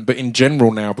entertainment, but in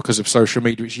general now, because of social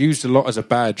media, it's used a lot as a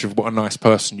badge of what a nice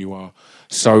person you are.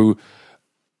 So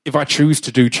if I choose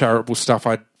to do charitable stuff,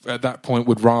 I at that point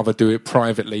would rather do it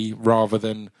privately rather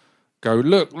than go,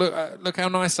 look how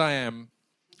nice I am.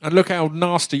 And look how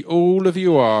nasty all of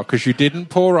you are because you didn't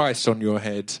pour ice on your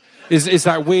head. Is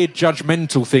that weird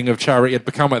judgmental thing of charity had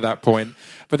become at that point.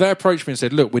 But they approached me and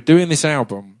said, look, we're doing this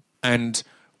album and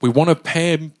we want to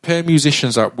pair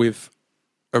musicians up with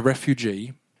a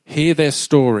refugee, hear their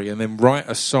story, and then write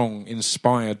a song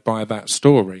inspired by that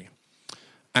story.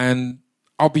 And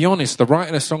I'll be honest, the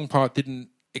writing a song part didn't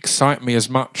excite me as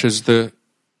much as the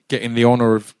getting the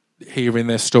honour of hearing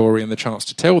their story and the chance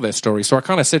to tell their story. So I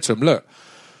kind of said to them, look,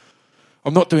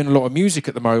 I'm not doing a lot of music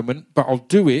at the moment, but I'll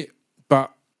do it.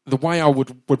 But the way I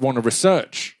would want to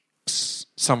research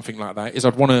something like that is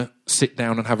I'd want to sit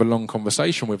down and have a long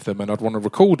conversation with them and I'd want to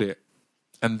record it.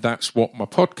 And that's what my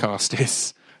podcast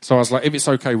is. So I was like, if it's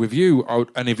okay with you,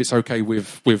 and if it's okay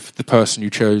with the person you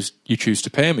choose to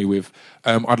pair me with,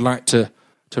 I'd like to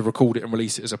record it and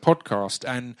release it as a podcast.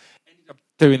 And ended up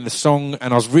doing the song,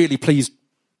 and I was really pleased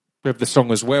with the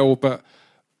song as well. But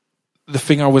the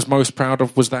thing I was most proud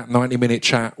of was that 90-minute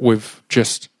chat with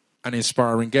just an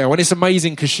inspiring girl. And it's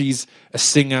amazing because she's a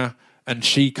singer, and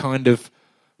she kind of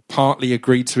partly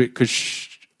agreed to it because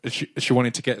she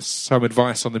wanted to get some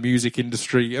advice on the music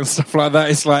industry and stuff like that.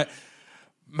 It's like,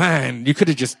 man, you could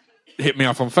have just hit me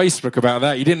up on Facebook about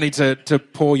that. You didn't need to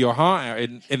pour your heart out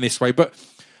in this way. But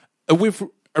with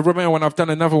Ramel, and I've done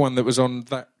another one that was on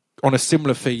a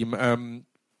similar theme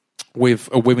with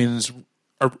a women's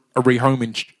a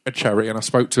rehoming charity, and I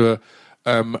spoke to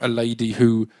a lady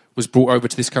who was brought over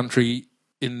to this country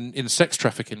in sex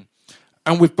trafficking.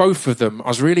 And with both of them, I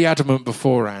was really adamant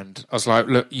beforehand. I was like,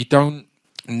 look, you don't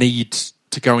need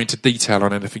to go into detail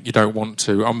on anything you don't want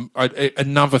to.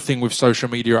 Another thing with social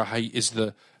media I hate is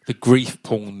the grief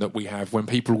porn that we have when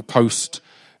people post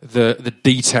the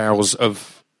details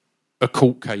of a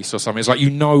court case or something. It's like,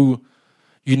 you know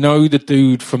the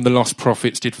dude from The Lost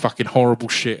Prophets did fucking horrible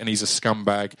shit and he's a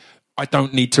scumbag. I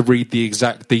don't need to read the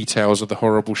exact details of the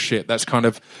horrible shit. That's kind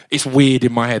of, it's weird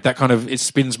in my head. That kind of, it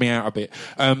spins me out a bit.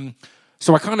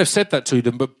 So I kind of said that to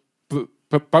them,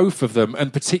 but both of them,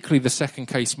 and particularly the second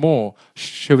case more,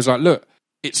 she was like, look,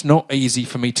 it's not easy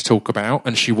for me to talk about,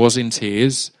 and she was in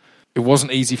tears. It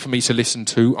wasn't easy for me to listen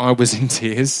to. I was in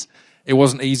tears. It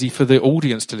wasn't easy for the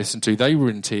audience to listen to. They were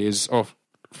in tears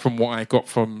from what I got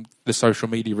from the social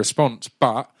media response.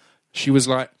 But she was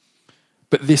like,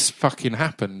 but this fucking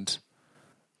happened.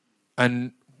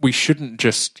 And we shouldn't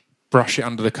just brush it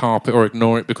under the carpet or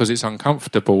ignore it because it's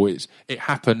uncomfortable. It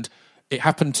happened. it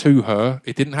happened to her.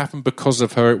 It didn't happen because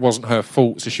of her. It wasn't her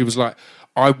fault. So she was like,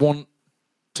 I want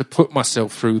to put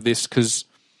myself through this because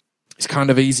it's kind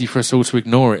of easy for us all to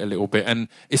ignore it a little bit. And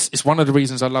it's one of the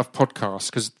reasons I love podcasts,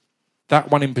 because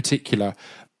that one in particular,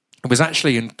 it was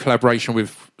actually in collaboration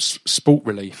with Sport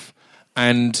Relief.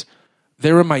 And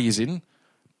they're amazing,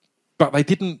 but they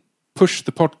didn't push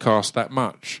the podcast that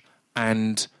much.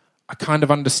 And I kind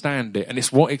of understand it, and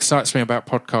it's what excites me about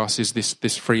podcasts is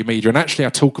this free media. And actually, I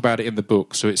talk about it in the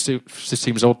book, so it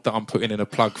seems odd that I'm putting in a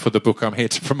plug for the book I'm here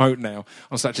to promote now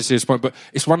on such a serious point. But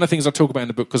it's one of the things I talk about in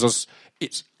the book because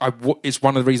it's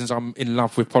one of the reasons I'm in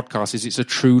love with podcasts. Is it's a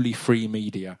truly free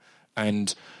media,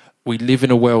 and we live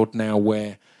in a world now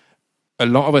where a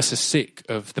lot of us are sick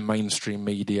of the mainstream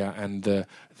media and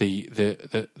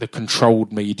the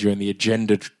controlled media and the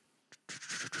agenda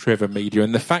driven media.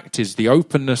 And the fact is, the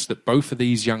openness that both of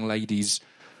these young ladies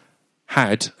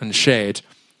had and shared,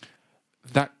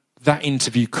 that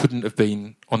interview couldn't have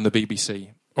been on the BBC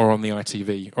or on the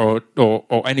ITV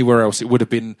or anywhere else. It would have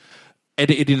been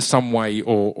edited in some way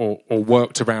or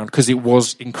worked around, because it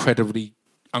was incredibly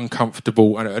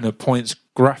uncomfortable and at points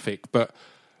graphic. But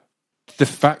the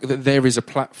fact that there is a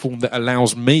platform that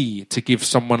allows me to give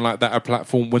someone like that a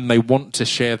platform when they want to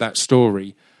share that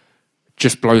story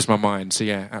just blows my mind. So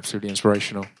yeah, absolutely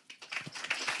inspirational.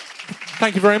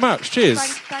 Thank you very much. Cheers.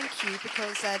 Thank you,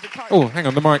 because Oh, hang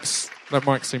on, that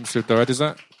mic seems to have died. Is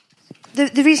that?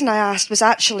 The reason I asked was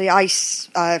actually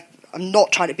I'm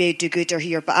not trying to be a do-gooder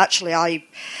here, but actually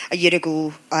a year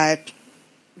ago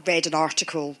read an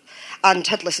article and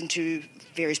had listened to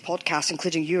various podcasts,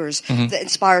 including yours, that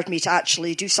inspired me to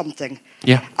actually do something.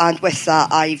 Yeah. And with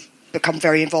that, I've become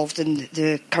very involved in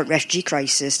the current refugee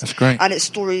crisis. That's great. And it's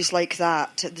stories like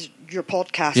that, your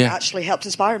podcast, that actually helped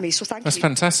inspire me. So thank you. That's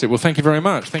fantastic. Well, thank you very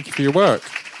much. Thank you for your work.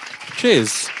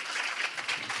 Cheers.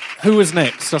 Who was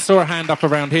next? I saw a hand up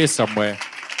around here somewhere.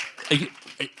 Are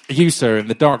you, sir, in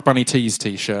the Dark Bunny Tees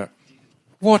T-shirt?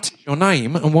 What is your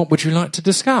name and what would you like to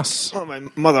discuss? Well, my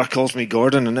mother calls me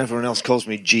Gordon and everyone else calls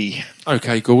me G.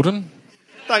 Okay, Gordon.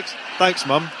 Thanks,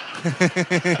 Mum.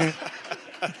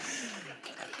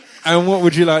 And what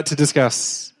would you like to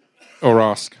discuss or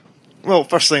ask? Well,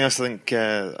 first thing I think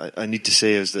I need to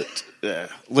say is that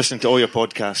listening to all your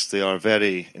podcasts, they are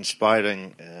very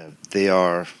inspiring. They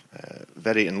are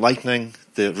very enlightening.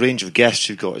 The range of guests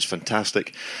you've got is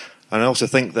fantastic. And I also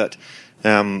think that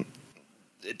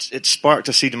it sparked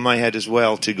a seed in my head as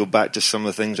well to go back to some of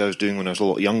the things I was doing when I was a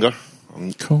lot younger.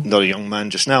 I'm not a young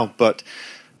man just now, but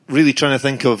really trying to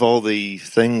think of all the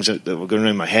things that were going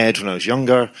around my head when I was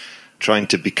younger, trying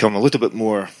to become a little bit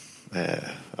more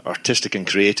artistic and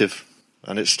creative.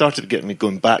 And it started getting me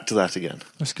going back to that again.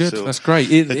 That's good. So that's great.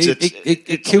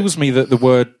 It kills me that the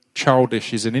word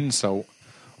childish is an insult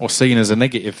or seen as a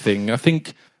negative thing. I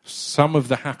think some of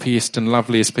the happiest and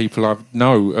loveliest people I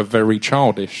know are very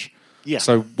childish. Yeah.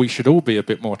 So we should all be a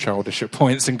bit more childish at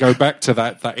points and go back to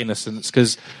that innocence.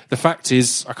 Because the fact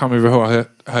is, I can't remember who I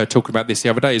heard talking about this the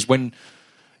other day, is when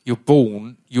you're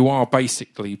born, you are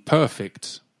basically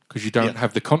perfect because you don't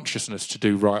have the consciousness to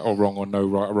do right or wrong or know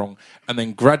right or wrong. And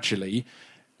then gradually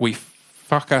we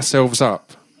fuck ourselves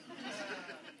up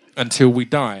until we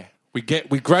die. We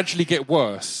gradually get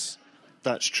worse.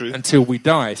 That's true. Until we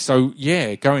die. So,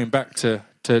 yeah, going back to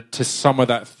some of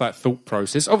that thought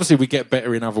process. Obviously, we get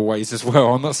better in other ways as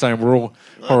well. I'm not saying we're all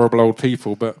horrible old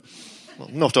people, but... Well,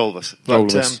 not all of us.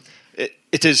 But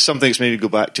it is something that's made me go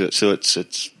back to it. So it's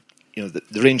you know,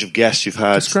 the range of guests you've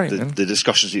had, the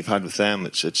discussions you've had with them,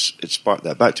 it's sparked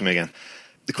that back to me again.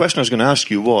 The question I was going to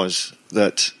ask you was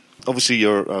that, obviously,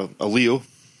 you're a Leo.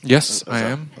 Yes, I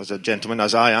am. As a gentleman,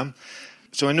 as I am.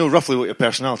 So I know roughly what your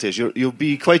personality is. You'll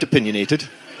be quite opinionated.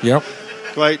 Yep.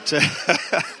 Quite...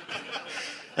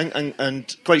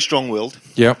 and quite strong-willed.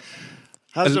 Yep.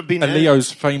 Has there been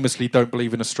Leos famously don't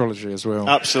believe in astrology as well.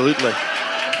 Absolutely.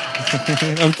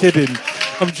 I'm kidding.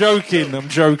 I'm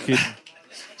joking.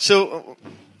 So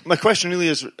my question really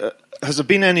is, has there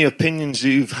been any opinions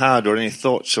you've had or any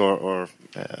thoughts or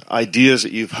ideas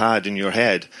that you've had in your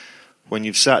head when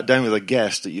you've sat down with a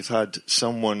guest that you've had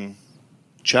someone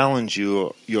challenge you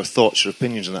or your thoughts or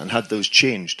opinions on that and had those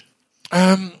changed?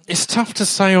 It's tough to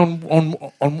say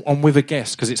on with a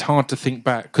guest because it's hard to think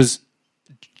back because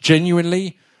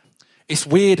genuinely it's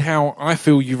weird how I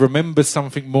feel you remember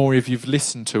something more if you've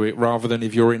listened to it rather than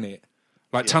if you're in it.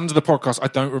 Like tons of the podcasts, I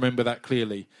don't remember that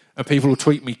clearly. And people will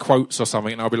tweet me quotes or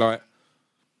something and I'll be like,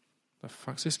 the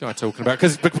fuck's this guy talking about?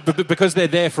 Because they're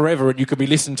there forever and you can be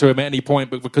listening to them at any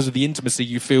point, but because of the intimacy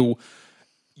you feel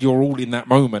you're all in that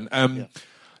moment.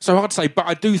 So I'd say, but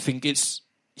I do think it's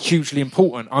hugely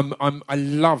important. I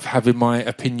love having my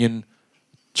opinion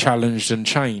challenged and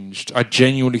changed. I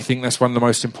genuinely think that's one of the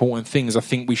most important things. I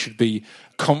think we should be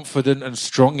confident and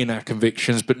strong in our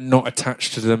convictions, but not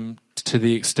attached to them to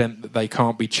the extent that they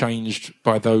can't be changed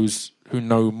by those who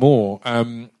know more.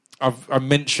 I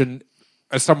mentioned,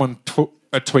 as someone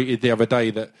tweeted the other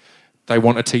day, that they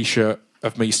want a T-shirt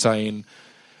of me saying,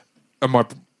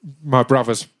 my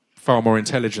brother's far more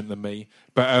intelligent than me.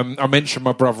 But I mention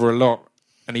my brother a lot,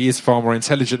 and he is far more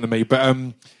intelligent than me. But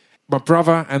my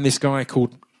brother and this guy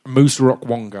called Musa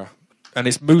Okwonga, and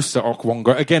it's Musa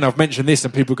Okwonga. Again, I've mentioned this,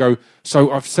 and people go,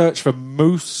 so I've searched for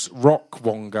Moose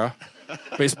Rockwonga,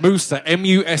 but it's Musa,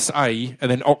 M-U-S-A,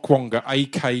 and then Okwonga,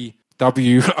 A-K-W-O-N-G-A.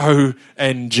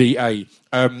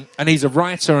 And he's a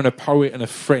writer and a poet and a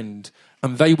friend,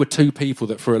 and they were two people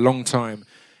that for a long time,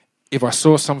 if I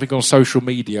saw something on social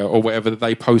media or whatever that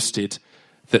they posted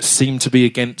that seemed to be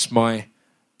against my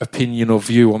opinion or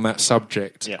view on that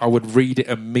subject, I would read it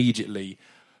immediately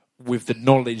with the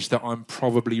knowledge that I'm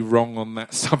probably wrong on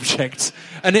that subject.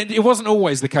 And it wasn't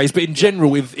always the case, but in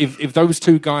general, if those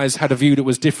two guys had a view that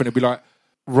was different, it'd be like,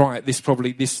 right, this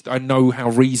I know how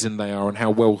reasoned they are and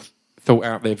how well thought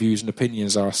out their views and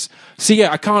opinions are. So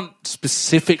yeah, I can't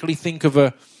specifically think of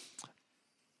a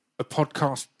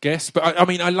podcast guest, but I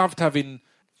mean, I loved having,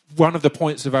 one of the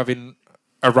points of having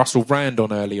a Russell Brand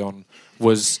on early on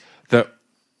was that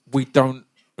we don't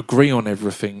agree on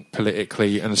everything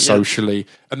politically and socially,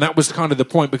 and that was kind of the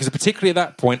point, because particularly at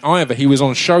that point, either he was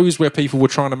on shows where people were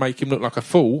trying to make him look like a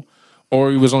fool,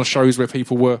 or he was on shows where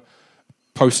people were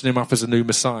posting him up as a new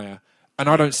messiah. And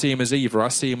I don't see him as either. I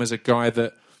see him as a guy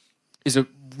that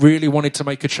really wanted to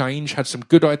make a change, had some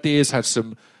good ideas, had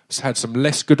some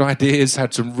less good ideas,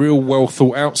 had some real well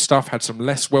thought out stuff, had some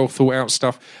less well thought out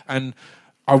stuff, and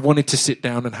I wanted to sit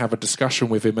down and have a discussion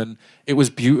with him, and it was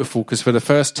beautiful because for the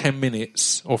first 10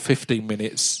 minutes or 15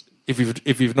 minutes, if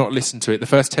you've not listened to it, the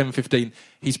first 10, 15,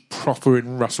 he's proper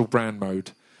in Russell Brand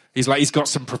mode. He's got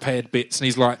some prepared bits, and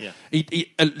he's like,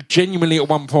 he genuinely at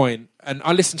one point, and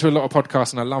I listen to a lot of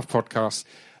podcasts, and I love podcasts,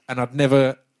 and I'd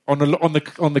never, on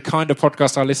the kind of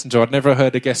podcast I listen to, I'd never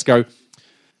heard a guest go,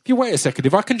 if you wait a second,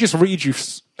 if I can just read you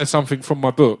something from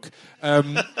my book,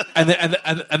 and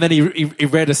then he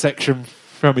read a section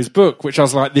from his book, which I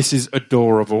was like, this is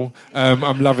adorable.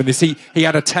 I'm loving this. He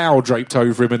had a towel draped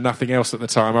over him and nothing else at the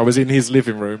time. I was in his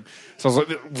living room, so I was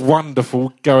like,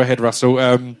 wonderful. Go ahead, Russell.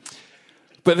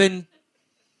 But then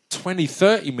 20,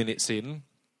 30 minutes in,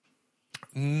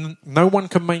 no one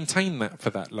can maintain that for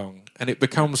that long, and it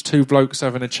becomes two blokes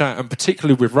having a chat, and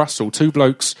particularly with Russell, two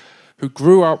blokes who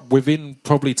grew up within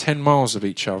probably 10 miles of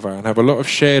each other and have a lot of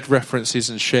shared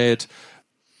references and shared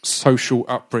social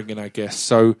upbringing, I guess.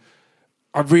 So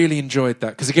I really enjoyed that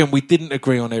because, again, we didn't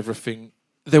agree on everything.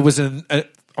 There was I'm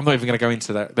not even going to go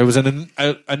into that. There was an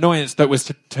annoyance that was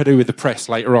to do with the press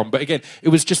later on. But again, it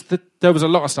was just that there was a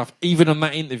lot of stuff. Even on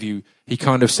that interview, he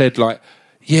kind of said, like,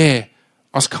 yeah,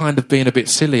 I was kind of being a bit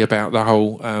silly about the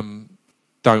whole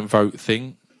don't vote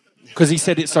thing. Because he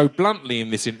said it so bluntly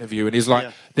in this interview, and he's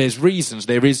like, there's reasons.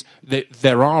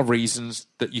 There are reasons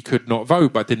that you could not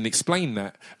vote, but I didn't explain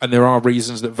that. And there are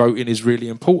reasons that voting is really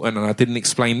important, and I didn't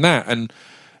explain that. And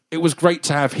it was great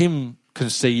to have him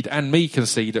concede and me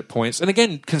concede at points. And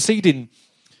again, conceding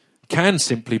can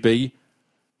simply be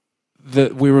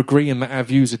that we're agreeing that our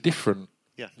views are different,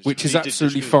 which is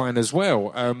absolutely fine as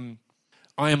well.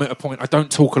 I am at a point, I don't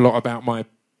talk a lot about my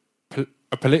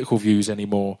political views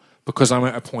anymore, because I'm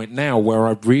at a point now where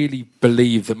I really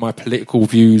believe that my political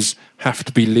views have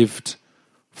to be lived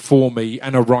for me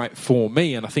and are right for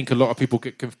me. And I think a lot of people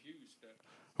get confused.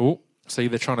 Oh, see,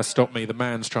 they're trying to stop me. The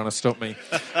man's trying to stop me.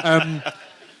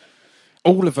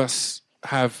 All of us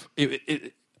have...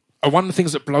 one of the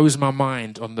things that blows my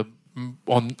mind on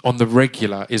the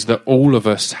regular is that all of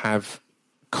us have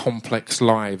complex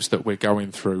lives that we're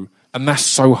going through. And that's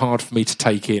so hard for me to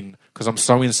take in, because I'm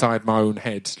so inside my own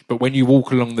head. But when you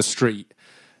walk along the street,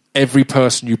 every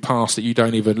person you pass that you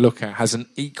don't even look at has an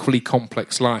equally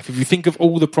complex life. If you think of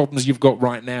all the problems you've got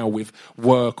right now with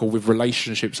work or with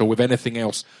relationships or with anything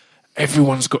else,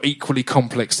 everyone's got equally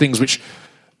complex things, which,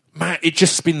 man, it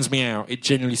just spins me out. It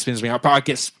genuinely spins me out. But I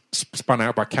get spun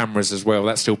out by cameras as well.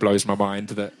 That still blows my mind.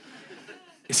 That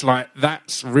it's like,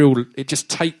 that's real. It just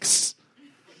takes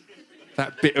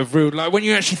that bit of real, like when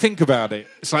you actually think about it,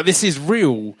 it's like, this is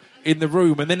real in the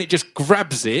room, and then it just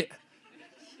grabs it,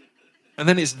 and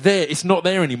then it's there. It's not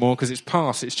there anymore because it's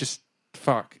past. It's just,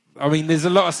 fuck. I mean, there's a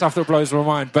lot of stuff that blows my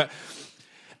mind, but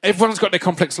everyone's got their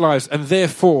complex lives, and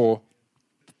therefore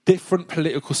different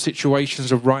political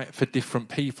situations are right for different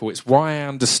people. It's why I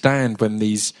understand when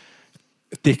these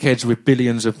dickheads with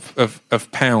billions of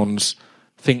pounds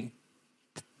think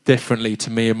differently to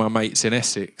me and my mates in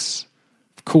Essex.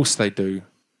 Of course they do.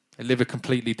 They live a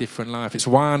completely different life. It's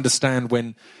why I understand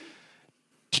when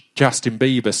Justin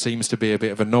Bieber seems to be a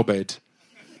bit of a knobhead.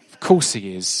 Of course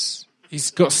he is.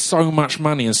 He's got so much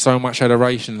money and so much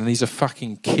adoration, and he's a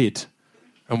fucking kid.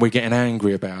 And we're getting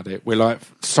angry about it. We're like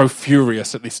so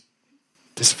furious at this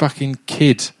fucking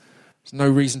kid. There's no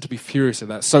reason to be furious at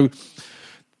that. So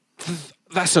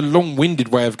that's a long-winded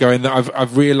way of going that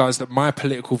I've realised that my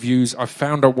political views, I've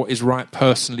found out what is right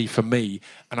personally for me,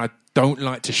 and I don't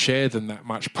like to share them that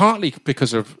much, partly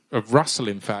because of Russell,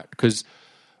 in fact, because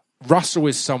Russell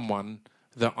is someone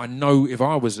that I know if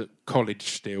I was at college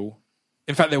still,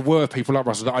 in fact, there were people like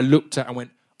Russell that I looked at and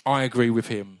went, I agree with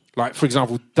him. Like, for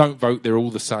example, don't vote, they're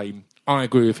all the same. I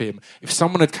agree with him. If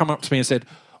someone had come up to me and said,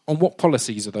 on what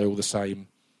policies are they all the same?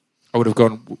 I would have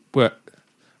gone,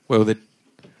 well,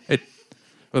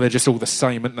 they're just all the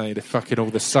same, aren't they? They're fucking all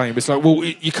the same. It's like, well,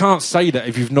 you can't say that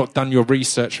if you've not done your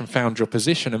research and found your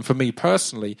position. And for me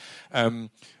personally,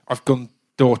 I've gone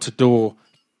door to door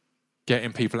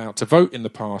getting people out to vote in the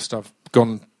past. I've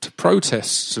gone to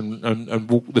protests and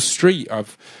walked the street.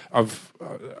 I've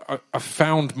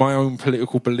found my own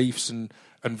political beliefs and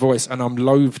voice, and I'm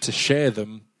loath to share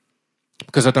them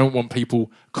because I don't want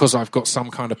people, because I've got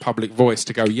some kind of public voice,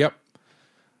 to go, yep,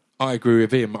 I agree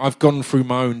with him. I've gone through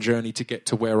my own journey to get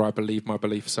to where I believe my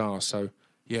beliefs are. So,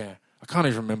 yeah. I can't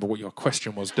even remember what your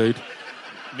question was, dude.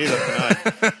 Neither can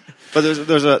I.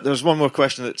 But there's one more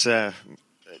question that's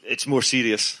it's more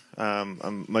serious.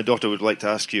 And my daughter would like to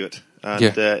ask you it. And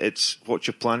it's, what's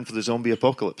your plan for the zombie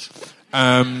apocalypse?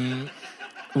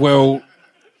 Well,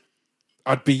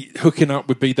 I'd be hooking up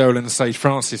with B. Dolan and Sage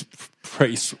Francis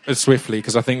pretty swiftly,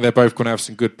 because I think they're both going to have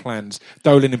some good plans.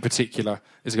 Dolan in particular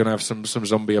is going to have some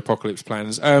zombie apocalypse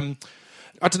plans. I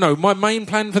don't know. My main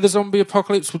plan for the zombie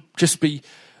apocalypse would just be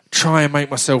try and make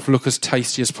myself look as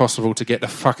tasty as possible to get the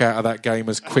fuck out of that game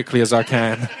as quickly as I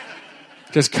can.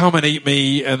 Just come and eat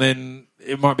me, and then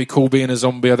it might be cool being a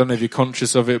zombie. I don't know if you're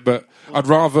conscious of it, but I'd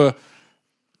rather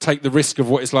take the risk of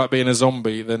what it's like being a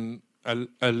zombie than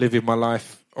living my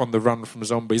life on the run from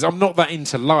zombies. I'm not that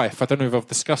into life. I don't know if I've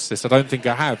discussed this. I don't think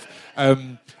I have.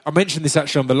 I mentioned this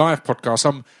actually on the live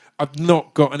podcast. I've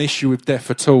not got an issue with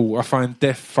death at all. I find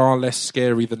death far less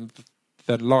scary than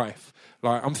life.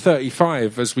 Like, I'm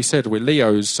 35, as we said, we're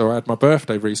Leos, so I had my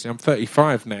birthday recently. I'm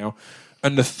 35 now,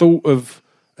 and the thought of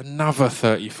another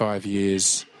 35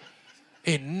 years,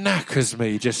 it knackers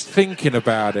me just thinking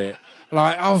about it.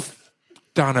 Like, I've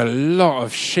done a lot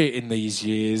of shit in these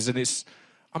years, and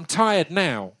I'm tired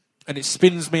now, and it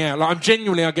spins me out. Like,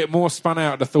 I get more spun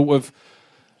out at the thought of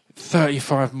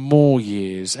 35 more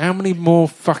years. How many more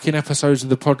fucking episodes of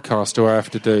the podcast do I have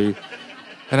to do?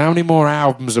 And how many more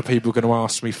albums are people going to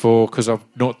ask me for because I've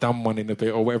not done one in a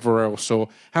bit, or whatever else? Or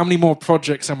how many more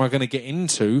projects am I going to get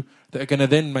into that are going to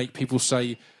then make people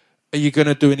say, are you going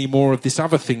to do any more of this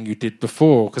other thing you did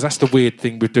before? Because that's the weird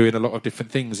thing with doing a lot of different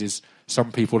things, is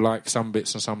some people like some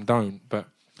bits and some don't. But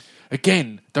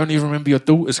again, don't even remember your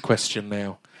daughter's question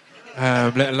now,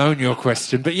 let alone your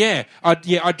question. But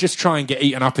I'd just try and get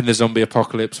eaten up in the zombie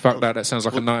apocalypse. Fuck that sounds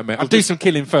like a nightmare. I'll do some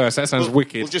killing first. That sounds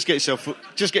wicked. Well, just get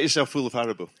yourself full of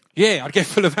Haribo. Yeah, I'd get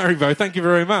full of Haribo. Thank you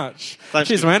very much. Thanks,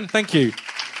 cheers, man. Thank you.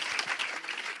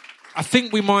 I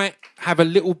think we might have a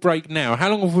little break now. How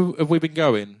long have we been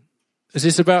going? Is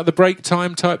this about the break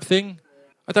time type thing?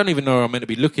 I don't even know what I'm meant to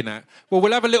be looking at. Well,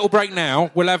 we'll have a little break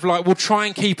now. We'll try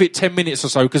and keep it 10 minutes or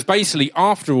so, because basically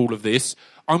after all of this,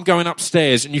 I'm going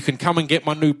upstairs and you can come and get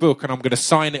my new book, and I'm going to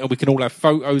sign it and we can all have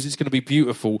photos. It's going to be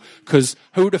beautiful, because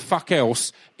who the fuck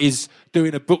else is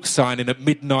doing a book signing at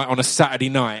midnight on a Saturday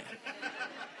night?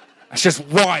 That's just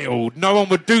wild. No one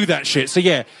would do that shit. So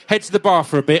yeah, head to the bar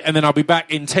for a bit and then I'll be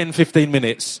back in 10, 15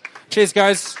 minutes. Cheers,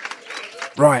 guys.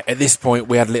 Right, at this point,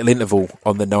 we had a little interval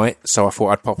on the night, so I thought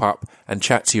I'd pop up and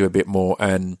chat to you a bit more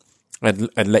and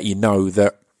let you know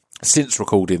that since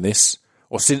recording this,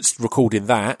 or since recording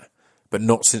that, but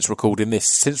not since recording this,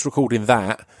 since recording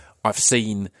that, I've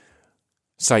seen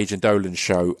Sage and Dolan's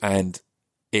show, and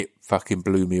it fucking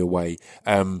blew me away.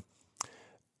 A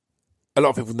lot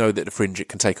of people know that the Fringe, it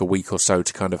can take a week or so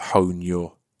to kind of hone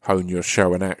your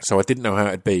show and act, so I didn't know how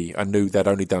it'd be. I knew they'd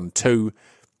only done 2.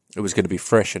 It was going to be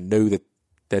fresh and new, that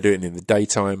they're doing it in the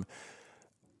daytime.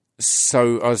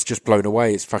 So I was just blown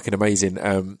away. It's fucking amazing.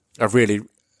 I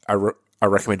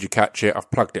recommend you catch it. I've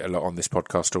plugged it a lot on this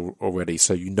podcast already,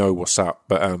 so you know what's up.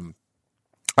 But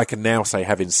I can now say,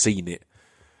 having seen it,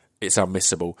 it's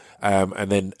unmissable. And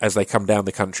then as they come down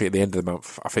the country at the end of the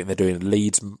month, I think they're doing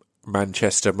Leeds,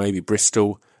 Manchester, maybe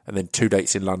Bristol, and then 2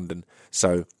 dates in London.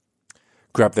 So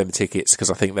grab them tickets,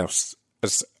 because I think they'll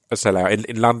sell out.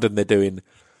 In London, they're doing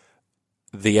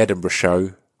the Edinburgh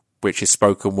show, which is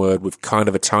spoken word with kind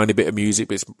of a tiny bit of music,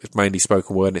 but it's mainly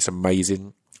spoken word, and it's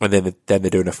amazing. And then they're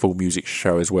doing a full music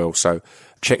show as well, so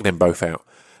check them both out.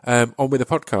 On with the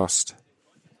podcast.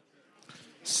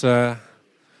 It's the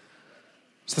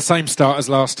same start as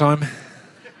last time.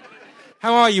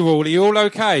 How are you all? Are you all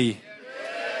okay?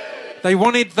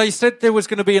 They said there was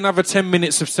going to be another 10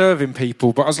 minutes of serving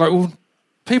people, but I was like, well,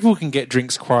 people can get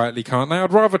drinks quietly, can't they?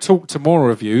 I'd rather talk to more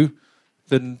of you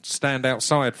than stand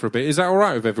outside for a bit. Is that all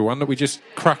right with everyone, that we just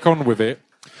crack on with it?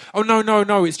 Oh,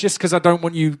 no, it's just because I don't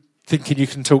want you thinking you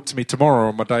can talk to me tomorrow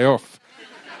on my day off.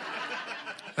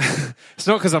 It's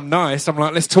not because I'm nice. I'm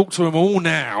like, let's talk to them all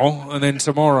now, and then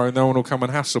tomorrow no one will come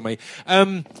and hassle me.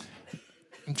 I'm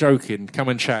joking. Come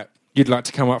and chat. You'd like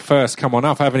to come up first? Come on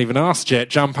up. I haven't even asked yet.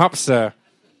 Jump up, sir.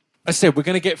 I said we're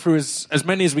going to get through as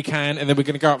many as we can, and then we're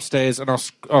going to go upstairs and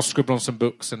I'll scribble on some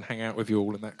books and hang out with you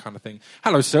all and that kind of thing.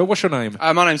 Hello, sir. What's your name?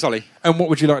 My name's Ollie. And what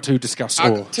would you like to discuss?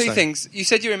 Two things. You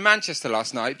said you were in Manchester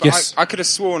last night, but yes. I could have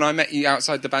sworn I met you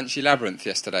outside the Banshee Labyrinth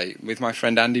yesterday with my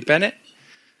friend Andy Bennett.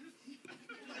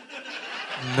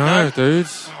 No, dude.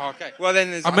 Oh, okay. Well,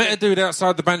 then I met a dude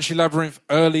outside the Banshee Labyrinth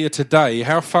earlier today.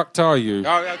 How fucked are you?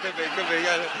 Oh, yeah, could be.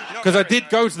 Because I did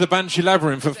go to the Banshee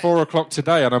Labyrinth at 4 o'clock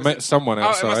today, and I met someone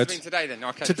outside. Oh, it must have been today then.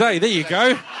 Okay. Today, there you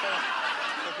go.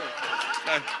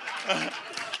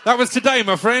 That was today,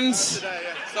 my friends. Today,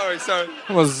 yeah. Sorry.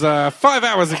 It was 5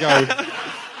 hours ago.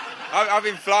 I've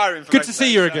been flying. Good to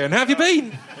see you again. How have you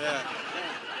been? Yeah.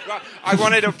 Well, I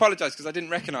wanted to apologise because I didn't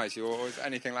recognise you or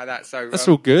anything like that. So that's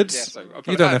all good. Yeah,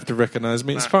 you don't have to recognise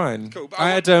me. It's fine. Cool,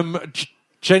 I had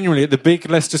genuinely at the big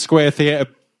Leicester Square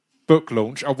Theatre book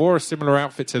launch. I wore a similar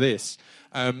outfit to this,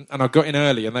 and I got in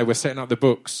early, and they were setting up the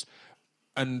books.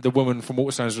 And the woman from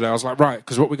Waterstones was there. I was like, right,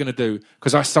 because what we're going to do?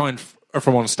 Because I signed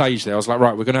from on stage there. I was like,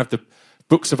 right, we're going to have the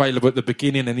books available at the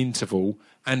beginning and interval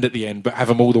and at the end, but have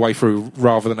them all the way through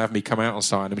rather than have me come out and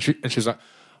sign them. And she was like,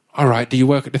 all right, do you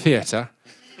work at the theatre?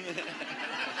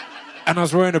 And I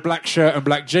was wearing a black shirt and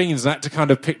black jeans, and I had to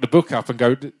kind of pick the book up and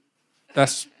go,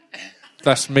 that's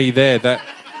me there. That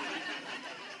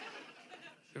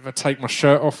if I take my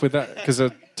shirt off with that, because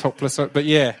I'm topless. But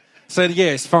yeah. So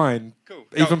yeah, it's fine. Cool.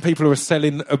 Even people who are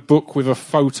selling a book with a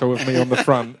photo of me on the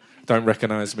front don't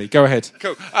recognise me. Go ahead.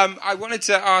 Cool. I wanted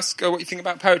to ask what you think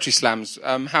about poetry slams,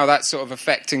 how that's sort of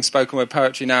affecting spoken word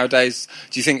poetry nowadays.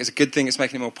 Do you think it's a good thing, it's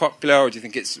making it more popular, or do you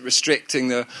think it's restricting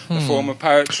the form of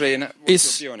poetry? And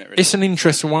what's your view on it, really? It's an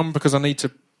interesting one, because I need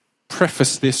to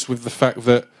preface this with the fact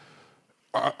that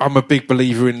I'm a big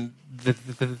believer in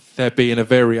there being a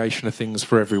variation of things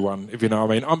for everyone, if you know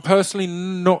what I mean. I'm personally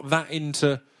not that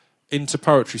into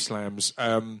poetry slams.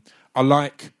 I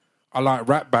like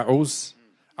rap battles.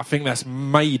 I think that's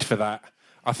made for that.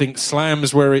 I think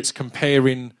slams where it's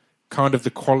comparing kind of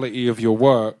the quality of your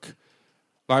work,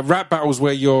 like rap battles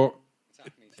where you're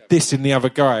dissing the other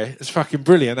guy, it's fucking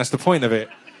brilliant. That's the point of it.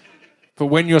 But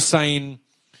when you're saying,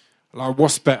 like,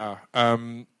 what's better?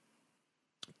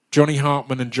 Johnny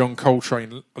Hartman and John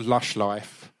Coltrane, Lush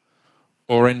Life,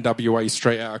 or NWA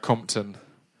Straight Outta Compton.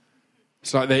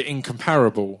 It's like they're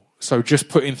incomparable. So just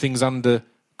putting things under...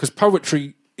 Because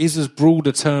poetry is as broad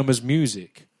a term as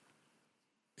music.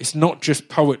 It's not just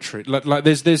poetry. Like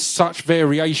there's such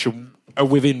variation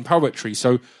within poetry.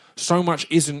 So much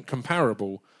isn't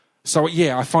comparable. So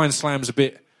yeah, I find slams a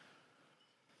bit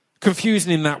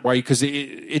confusing in that way, because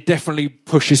it definitely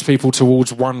pushes people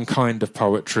towards one kind of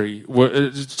poetry,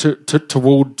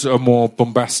 towards a more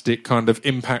bombastic, kind of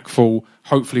impactful,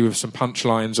 hopefully with some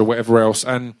punchlines or whatever else.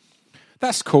 And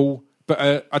that's cool.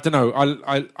 But I don't know.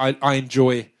 I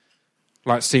enjoy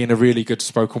like seeing a really good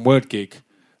spoken word gig,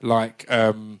 like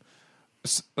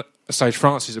Sage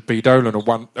Francis at B Dolan at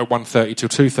 1:30 till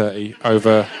 2:30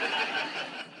 over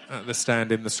at the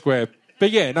stand in the square.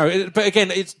 But yeah, no. But again,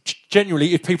 it's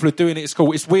genuinely, if people are doing it, it's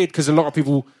cool. It's weird because a lot of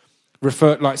people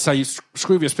refer, like, say,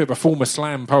 Scroobius Pip, a former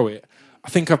slam poet. I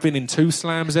think I've been in 2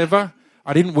 slams ever.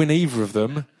 I didn't win either of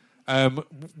them.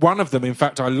 One of them, in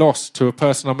fact, I lost to a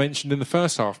person I mentioned in the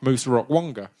first half, Musa Rock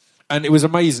Wonga. And it was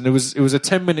amazing. It was a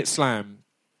 10-minute slam.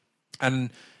 And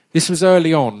this was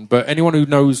early on, but anyone who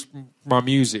knows my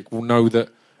music will know that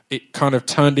it kind of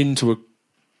turned into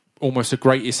almost a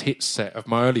greatest hits set of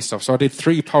my early stuff. So I did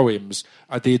 3 poems.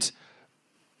 I did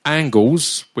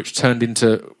Angles, which turned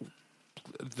into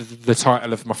the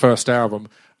title of my first album,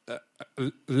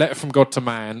 Letter from God to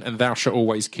Man, and Thou Shalt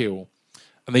Always Kill.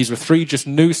 And these were 3 just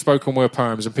new spoken word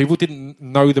poems, and people didn't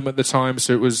know them at the time,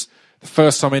 so it was the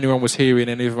first time anyone was hearing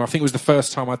any of them. I think it was the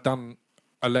first time I'd done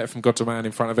a Letter from God to Man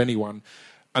in front of anyone.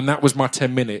 And that was my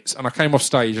 10 minutes. And I came off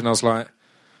stage and I was like,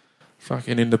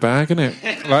 fucking in the bag,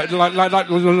 innit?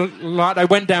 like they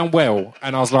went down well,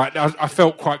 and I was like, I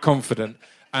felt quite confident.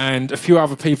 And a few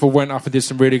other people went up and did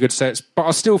some really good sets, but I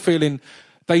was still feeling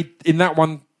in that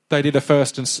one they did a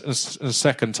first and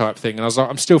second type thing, and I was like,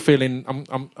 I'm still feeling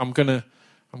I'm gonna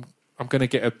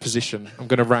get a position, I'm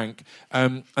gonna rank.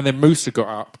 And then Musa got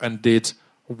up and did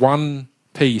one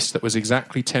piece that was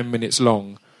exactly 10 minutes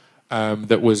long,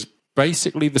 that was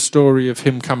basically the story of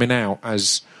him coming out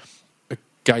as a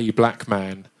gay black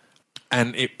man.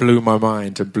 And it blew my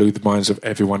mind and blew the minds of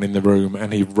everyone in the room.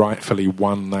 And he rightfully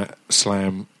won that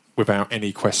slam without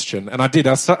any question. And I did.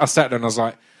 I sat there and I was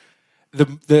like,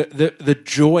 the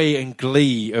joy and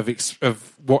glee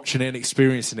of watching it and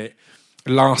experiencing it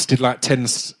lasted like 10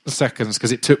 seconds,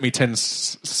 because it took me 10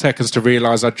 seconds to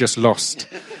realise I'd just lost.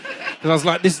 Because I was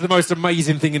like, this is the most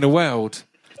amazing thing in the world.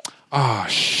 Oh,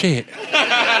 shit.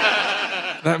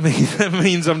 That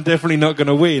means I'm definitely not going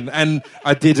to win. And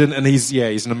I didn't, and he's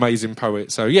an amazing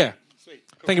poet. So, yeah. Sweet.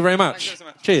 Cool. Thank you very much. So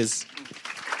much. Cheers.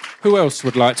 Who else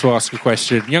would like to ask a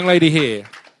question? Young lady here.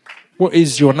 What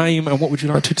is your name and what would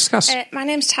you like to discuss? My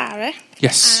name's Tara.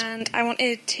 Yes. And I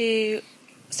wanted to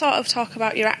sort of talk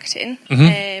about your acting.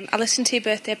 Mm-hmm. I listened to your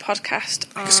birthday podcast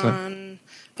Excellent. on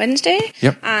Wednesday.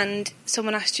 Yep. And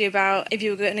someone asked you about if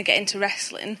you were going to get into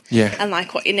wrestling. Yeah. And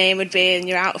like what your name would be and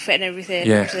your outfit and everything.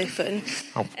 Yeah. It was really fun.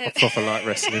 I proper like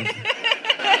wrestling.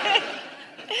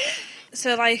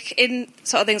 So like in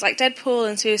sort of things like Deadpool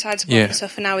and Suicide Squad and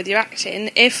stuff, and now with your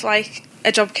acting, if like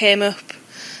a job came up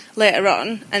later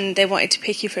on and they wanted to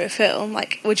pick you for a film,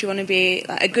 like would you want to be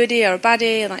like a goodie or a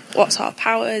baddie, and like what sort of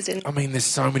powers? And I mean, there's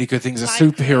so many good things. A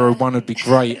superhero one would be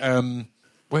great.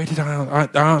 Where did I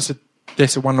answered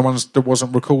this at one of the ones that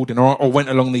wasn't recording or went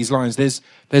along these lines. There's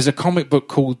a comic book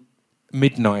called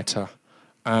Midnighter,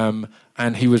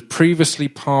 and he was previously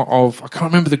part of, I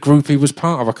can't remember the group he was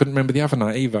part of, I couldn't remember the other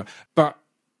night either, but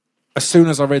as soon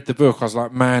as I read the book I was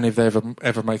like, man, if they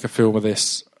ever make a film of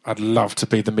this, I'd love to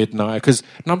be the Midnighter, because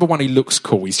number one, he looks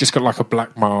cool, he's just got like a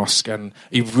black mask and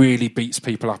he really beats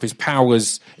people up. His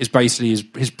powers is basically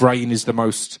his brain is the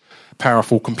most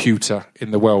powerful computer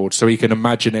in the world, so he can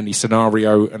imagine any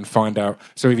scenario and find out.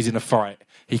 So if he's in a fight,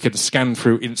 he can scan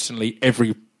through instantly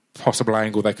every possible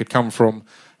angle they could come from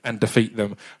and defeat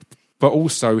them. But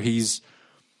also he's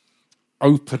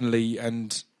openly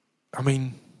and, I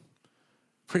mean,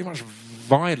 pretty much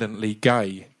violently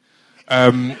gay,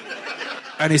 and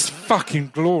it's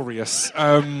fucking glorious.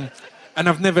 And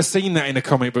I've never seen that in a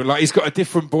comic book. Like, he's got a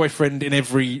different boyfriend in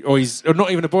every... Or not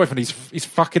even a boyfriend. He's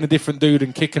fucking a different dude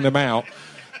and kicking them out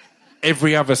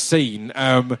every other scene.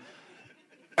 And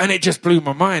it just blew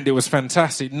my mind. It was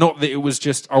fantastic. Not that it was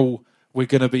just, we're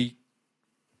going to be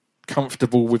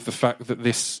comfortable with the fact that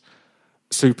this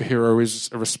superhero is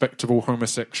a respectable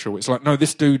homosexual. It's like, no,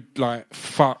 this dude, like,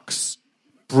 fucks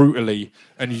brutally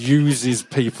and uses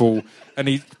people, and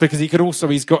he's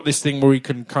got this thing where he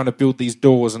can kind of build these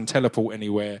doors and teleport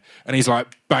anywhere, and he's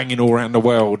like banging all around the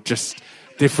world, just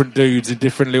different dudes in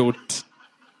different little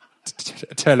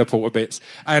teleporter bits.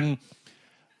 And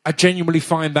I genuinely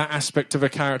find that aspect of a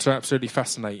character absolutely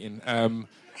fascinating. I'm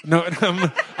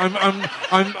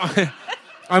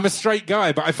a straight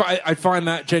guy, but I find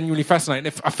that genuinely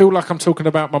fascinating. I feel like I'm talking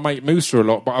about my mate Musa a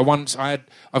lot, but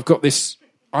I've got this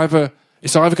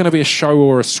it's either going to be a show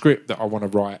or a script that I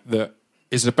want to write that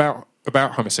is about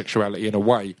homosexuality in a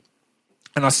way.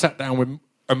 And I sat down with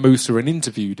Musa and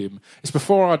interviewed him. It's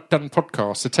before I'd done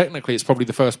podcasts, so technically it's probably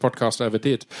the first podcast I ever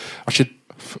did. I should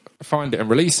find it and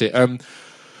release it.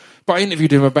 But I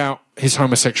interviewed him about his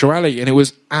homosexuality, and it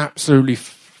was absolutely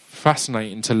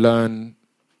fascinating to learn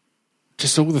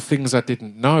just all the things I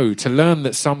didn't know, to learn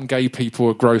that some gay people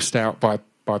are grossed out by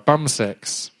bum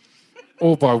sex,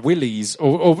 or by willies,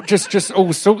 or just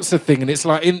all sorts of things. And it's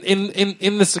like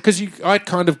in this, because I'd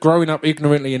kind of growing up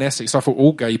ignorantly in Essex, I thought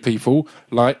all gay people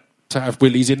like to have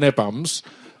willies in their bums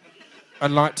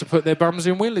and like to put their bums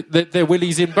in their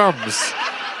willies in bums.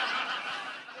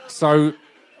 So,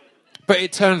 but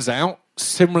it turns out,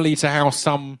 similarly to how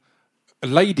some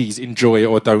ladies enjoy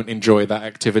or don't enjoy that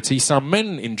activity, some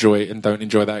men enjoy it and don't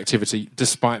enjoy that activity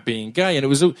despite being gay. And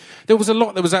there was a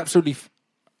lot that was absolutely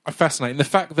fascinating. The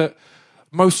fact that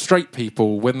most straight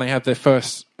people, when they have their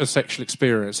first sexual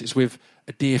experience, it's with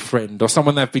a dear friend or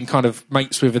someone they've been kind of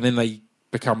mates with and then they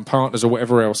become partners or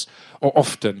whatever else. Or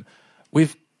often,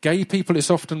 with gay people, it's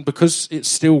often, because it's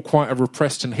still quite a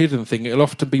repressed and hidden thing, it'll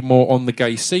often be more on the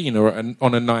gay scene or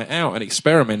on a night out and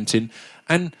experimenting.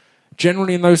 And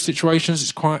generally in those situations,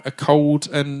 it's quite a cold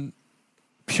and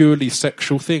purely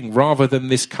sexual thing rather than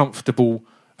this comfortable,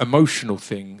 emotional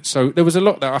thing. So there was a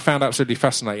lot that I found absolutely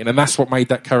fascinating, and that's what made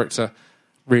that character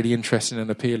really interesting and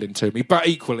appealing to me. But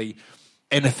equally,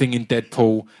 anything in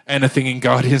Deadpool, anything in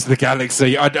Guardians of the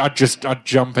Galaxy, I'd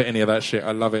jump at any of that shit.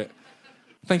 I love it.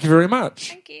 Thank you very much.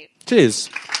 Thank you. Cheers.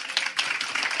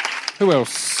 Who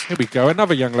else? Here we go.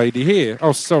 Another young lady here.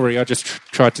 Oh, sorry, I just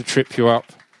tried to trip you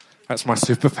up. That's my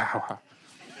superpower.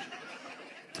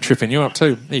 Tripping you up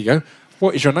too. There you go.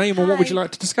 What is your name, or what would you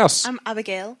like to discuss? I'm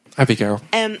Abigail. Abigail.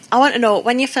 I want to know,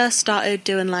 when you first started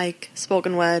doing like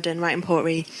spoken word and writing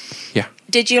poetry, yeah,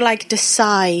 did you like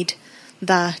decide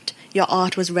that your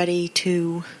art was ready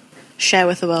to share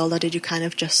with the world, or did you kind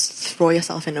of just throw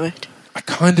yourself into it? I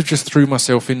kind of just threw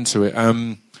myself into it.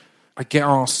 I get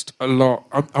asked a lot.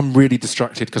 I'm really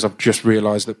distracted because I've just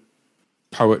realised that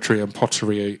poetry and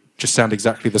pottery just sound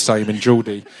exactly the same in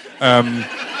Geordie. I'm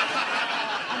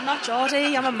not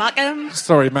Geordie, I'm a Mackem.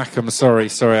 Sorry, Mackem,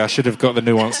 sorry. I should have got the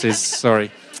nuances,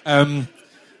 sorry. When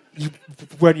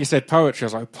you said poetry, I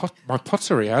was like, my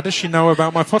pottery? How does she know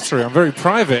about my pottery? I'm very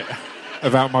private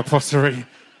about my pottery.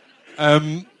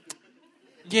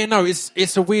 Yeah, no,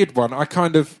 it's a weird one. I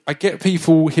get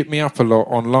people hit me up a lot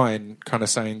online kind of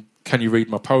saying, can you read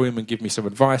my poem and give me some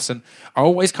advice? And I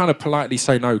always kind of politely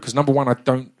say no, because number one,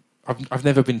 I've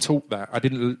never been taught that. I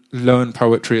didn't learn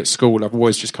poetry at school. I've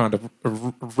always just kind of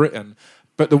written.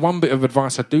 But the one bit of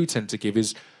advice I do tend to give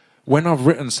is when I've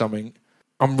written something,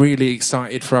 I'm really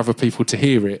excited for other people to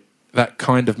hear it. That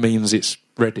kind of means it's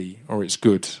ready or it's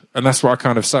good. And that's what I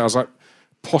kind of say. I was like,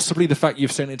 possibly the fact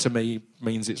you've sent it to me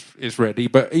means it's ready.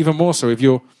 But even more so, if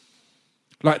you're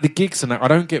like the gigs and that, I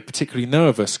don't get particularly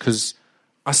nervous because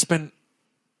I spent,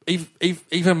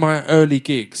 even my early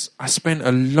gigs, I spent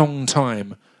a long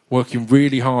time working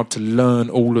really hard to learn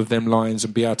all of them lines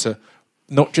and be able to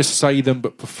not just say them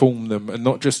but perform them, and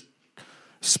not just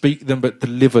speak them but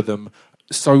deliver them.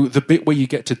 So the bit where you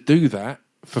get to do that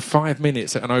for 5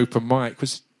 minutes at an open mic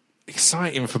was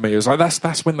exciting for me. It was like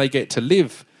that's when they get to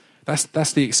live.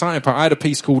 That's the exciting part. I had a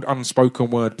piece called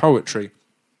Unspoken Word Poetry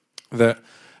that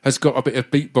has got a bit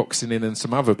of beatboxing in and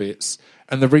some other bits.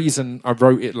 And the reason I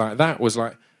wrote it like that was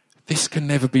like, this can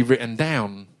never be written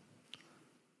down.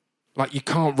 Like, you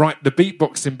can't write the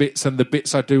beatboxing bits and the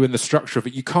bits I do in the structure of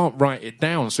it. You can't write it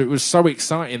down. So it was so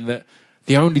exciting that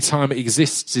the only time it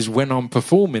exists is when I'm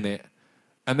performing it.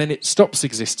 And then it stops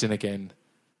existing again.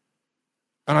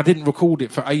 And I didn't record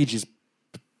it for ages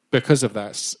because of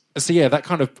that. So yeah, that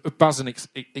kind of buzz and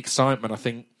excitement, I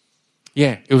think,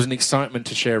 yeah, it was an excitement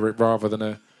to share it rather than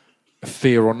a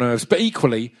fear or nerves. But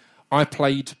equally, I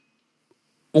played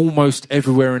almost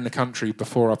everywhere in the country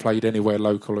before I played anywhere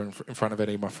local or in front of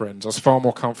any of my friends. I was far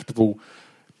more comfortable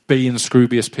being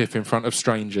Scroobius Pip in front of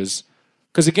strangers.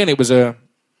 Because again, it was I'm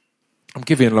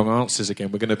giving long answers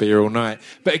again, we're going to be here all night.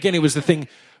 But again, it was the thing,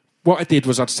 what I did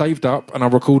was I'd saved up and I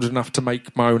recorded enough to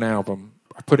make my own album.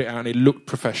 I put it out and it looked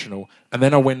professional. And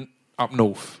then I went up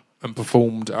north and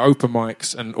performed at open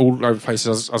mics and all over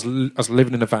places. I was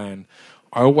living in a van.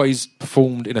 I always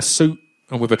performed in a suit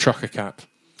and with a trucker cap.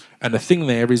 And the thing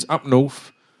there is, up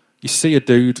north, you see a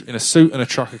dude in a suit and a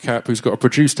trucker cap who's got a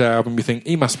produced album, you think,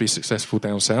 he must be successful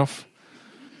down south.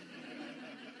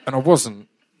 And I wasn't.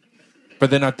 But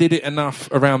then I did it enough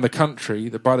around the country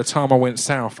that by the time I went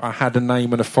south, I had a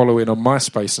name and a following on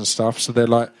MySpace and stuff. So they're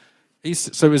like,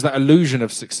 so it was that illusion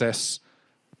of success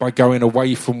by going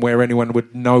away from where anyone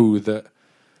would know that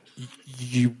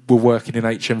you were working in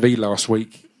HMV last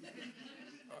week.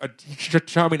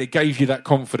 I mean, it gave you that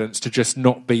confidence to just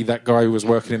not be that guy who was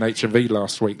working in HMV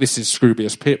last week. This is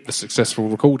Scroobius Pip, the successful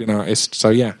recording artist. So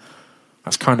yeah,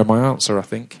 that's kind of my answer, I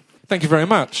think. Thank you very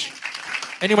much.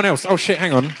 Anyone else? Oh shit,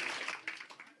 hang on.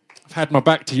 I've had my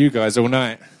back to you guys all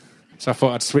night, so I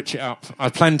thought I'd switch it up. I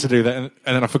planned to do that, and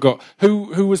then I forgot.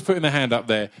 Who was putting their hand up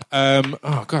there?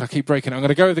 Oh God, I keep breaking it. I'm going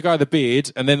to go with the guy with the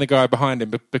beard, and then the guy behind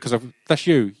him, because that's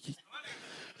you.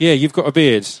 Yeah, you've got a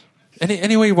beard.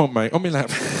 Any way you want, mate. On my lap.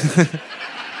 I've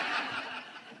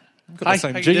got the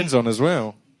same jeans on as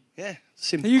well. Yeah.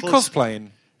 Are you cosplaying?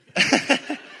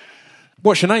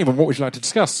 What's your name and what would you like to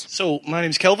discuss? So, my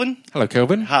name's Kelvin. Hello,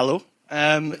 Kelvin. Hello.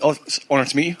 It's an honour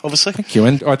to meet you, obviously. Thank you.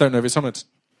 And I don't know if it's honoured.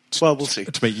 Well, we'll see.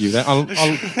 To meet you there.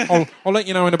 I'll let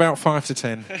you know in about 5 to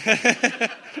 10.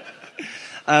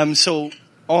 So,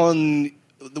 on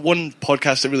the one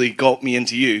podcast that really got me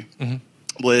into you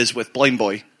was with Blind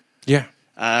Boy. Yeah.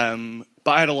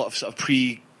 But I had a lot of sort of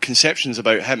preconceptions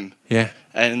about him. Yeah.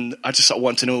 And I just sort of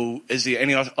want to know, is there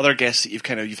any other guests that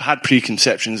you've had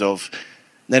preconceptions of,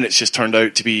 then it's just turned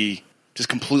out to be just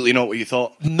completely not what you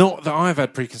thought? Not that I've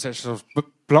had preconceptions of, but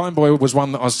Blind Boy was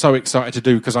one that I was so excited to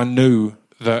do because I knew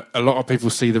that a lot of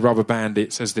people see the Rubber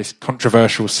Bandits as this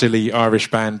controversial, silly Irish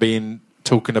band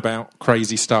talking about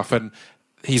crazy stuff, and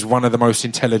he's one of the most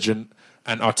intelligent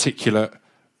and articulate,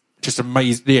 just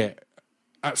amazing. Yeah,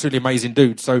 absolutely amazing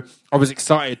dude. So I was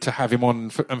excited to have him on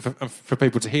for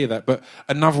people to hear that. But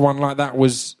another one like that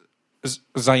was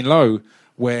Zane Lowe,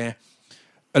 where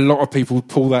a lot of people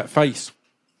pull that face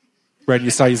when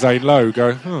you say Zane Lowe.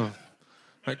 Go,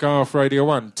 that guy off Radio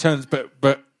 1 turns. But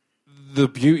the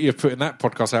beauty of putting that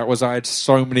podcast out was I had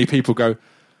so many people go,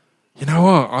 you know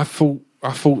what? I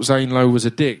thought Zane Lowe was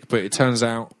a dick, but it turns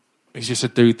out he's just a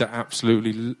dude that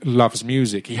absolutely loves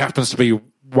music. He happens to be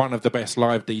one of the best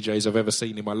live DJs I've ever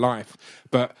seen in my life.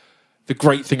 But the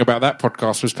great thing about that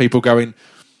podcast was people going,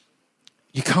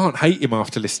 you can't hate him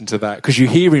after listening to that, because you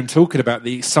hear him talking about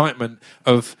the excitement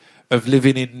of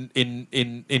living in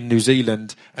New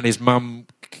Zealand and his mum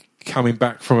coming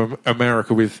back from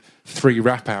America with 3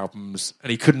 rap albums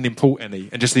and he couldn't import any,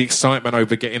 and just the excitement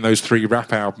over getting those 3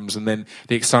 rap albums, and then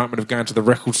the excitement of going to the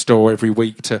record store every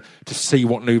week to see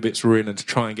what new bits were in and to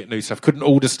try and get new stuff. Couldn't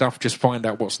order stuff, just find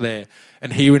out what's there.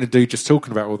 And hearing a dude just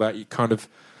talking about all that, you kind of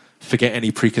forget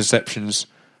any preconceptions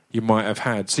you might have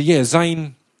had. So yeah,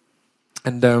 Zane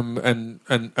and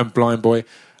Blind Boy.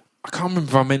 I can't remember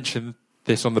if I mentioned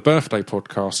this on the birthday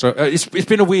podcast. So it's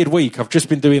been a weird week. I've just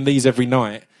been doing these every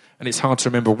night, and it's hard to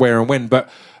remember where and when. But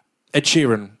Ed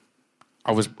Sheeran,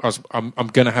 I'm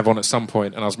going to have on at some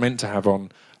point, and I was meant to have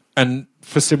on, and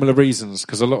for similar reasons,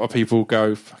 because a lot of people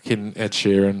go fucking Ed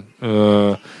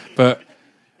Sheeran, but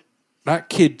that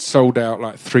kid sold out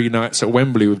like 3 nights at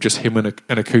Wembley with just him and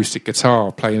an acoustic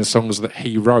guitar playing songs that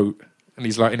he wrote, and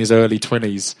he's like in his early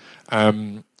 20s.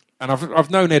 And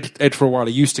I've known Ed for a while.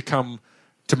 He used to come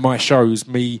to my shows.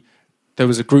 There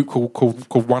was a group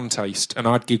called One Taste, and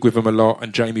I'd gig with him a lot,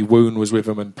 and Jamie Woon was with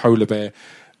him, and Polar Bear,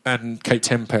 and Kate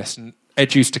Tempest, and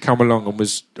Ed used to come along and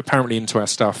was apparently into our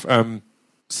stuff.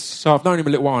 So I've known him a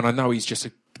little while, and I know he's just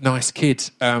a nice kid.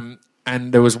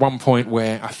 And there was one point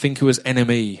where I think it was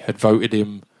NME had voted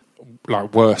him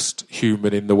like worst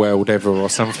human in the world ever or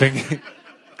something.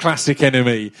 Classic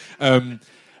NME. And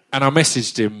I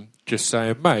messaged him just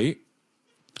saying, mate,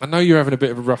 I know you're having a bit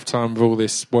of a rough time with all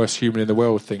this worst human in the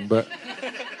world thing, but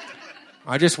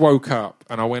I just woke up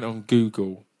and I went on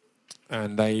Google,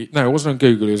 and it wasn't on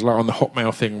Google, it was like on the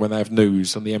Hotmail thing when they have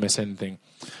news, on the MSN thing.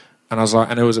 And I was like,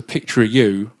 and there was a picture of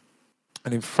you,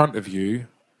 and in front of you,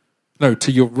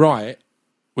 to your right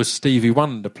was Stevie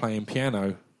Wonder playing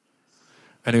piano,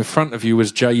 and in front of you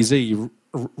was Jay-Z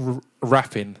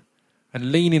rapping,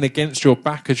 and leaning against your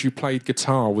back as you played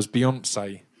guitar was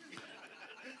Beyonce.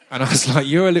 And I was like,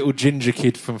 you're a little ginger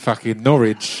kid from fucking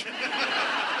Norwich.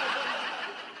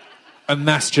 And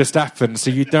that's just happened, so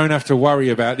you don't have to worry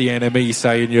about the NME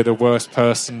saying you're the worst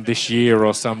person this year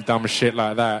or some dumb shit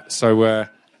like that. So,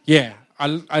 yeah,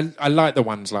 I like the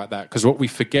ones like that, because what we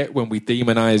forget when we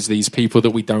demonise these people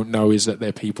that we don't know is that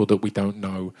they're people that we don't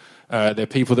know. They're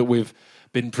people that we've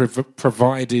been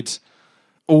provided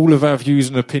all of our views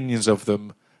and opinions of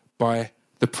them by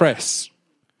the press,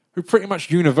 who pretty much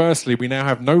universally we now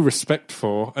have no respect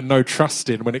for and no trust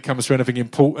in when it comes to anything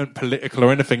important, political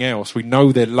or anything else. We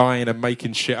know they're lying and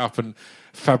making shit up and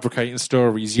fabricating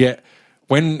stories, yet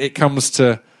when it comes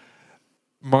to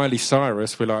Miley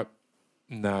Cyrus, we're like,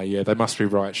 nah, yeah, they must be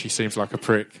right. She seems like a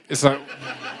prick. It's like,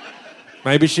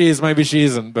 maybe she is, maybe she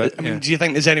isn't. But I mean, do you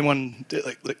think there's anyone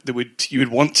that you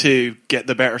would want to get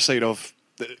the better side of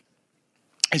that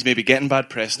is maybe getting bad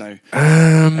press now,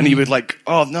 and you would like,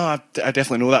 oh no, I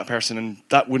definitely know that person, and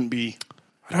that wouldn't be.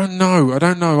 I don't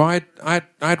know. I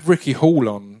had Ricky Hall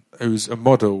on, who's a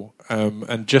model,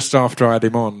 and just after I had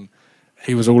him on,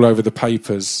 he was all over the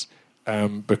papers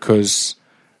because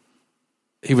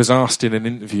he was asked in an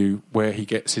interview where he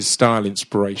gets his style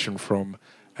inspiration from,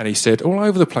 and he said all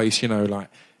over the place, like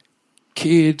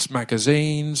kids,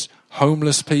 magazines,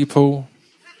 homeless people.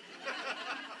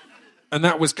 And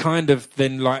that was kind of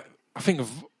then like, I think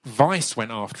Vice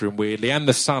went after him weirdly, and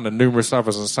The Sun and numerous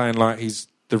others, and saying like he's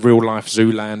the real life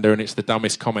Zoolander and it's the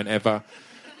dumbest comment ever.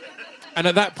 And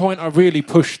at that point I really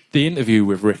pushed the interview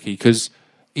with Ricky, because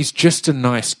he's just a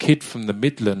nice kid from the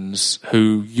Midlands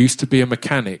who used to be a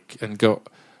mechanic and got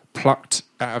plucked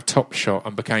out of Top Shot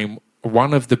and became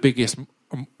one of the biggest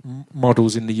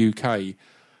models in the UK.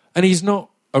 And he's not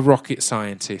a rocket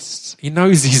scientist. He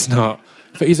knows he's not.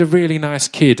 But he's a really nice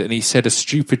kid, and he said a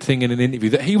stupid thing in an interview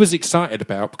that he was excited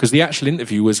about, because the actual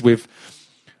interview was with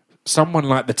someone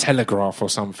like The Telegraph or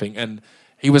something, and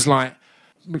he was like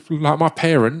my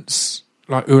parents,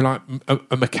 like who are like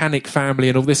a mechanic family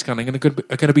and all this kind of thing,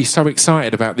 are going to be so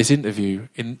excited about this interview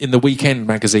in the Weekend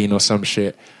magazine or some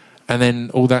shit, and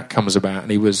then all that comes about,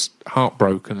 and he was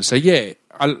heartbroken. So yeah,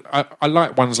 I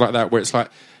like ones like that where it's like,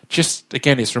 just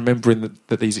again, it's remembering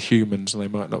that these are humans and they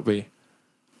might not be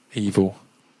evil.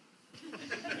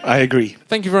 I agree.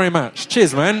 Thank you very much.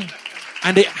 Cheers, man.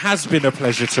 And it has been a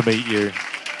pleasure to meet you.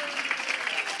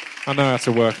 I know how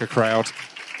to work a crowd.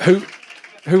 Who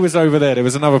was over there? There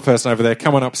was another person over there.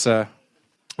 Come on up, sir.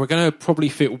 We're going to probably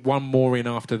fit one more in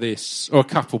after this. Or a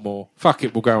couple more. Fuck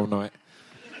it, we'll go all night.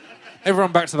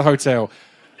 Everyone back to the hotel.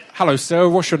 Hello, sir.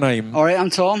 What's your name? All right, I'm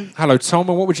Tom. Hello, Tom.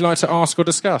 And what would you like to ask or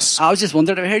discuss? I was just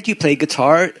wondering, I heard you play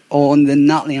guitar on the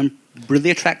Natalie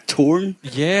Imbruglia track Torn.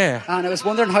 Yeah. And I was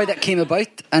wondering how that came about.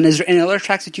 And is there any other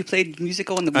tracks that you played music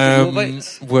on that we don't know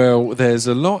about? Well, there's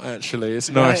a lot, actually. It's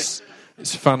nice. Right.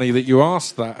 It's funny that you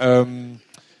asked that.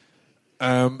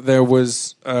 There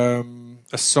was a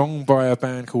song by a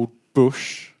band called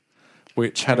Bush,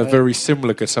 which had a very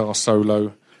similar guitar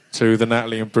solo to the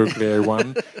Natalie Imbruglia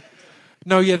one.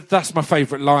 No, yeah, that's my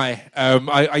favourite lie.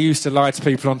 I used to lie to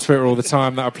people on Twitter all the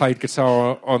time that I played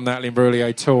guitar on Natalie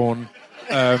Imbruglia Torn,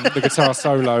 the guitar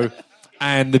solo.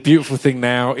 And the beautiful thing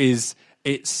now is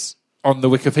it's on the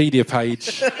Wikipedia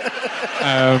page.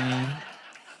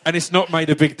 And it's not made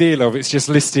a big deal of. It's just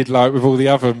listed like with all the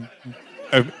other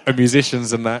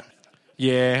musicians and that.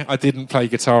 Yeah, I didn't play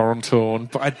guitar on Torn,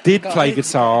 but I did play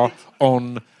guitar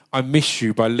on I Miss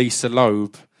You by Lisa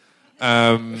Loeb.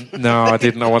 No, I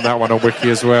didn't. I want that one on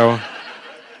Wiki as well.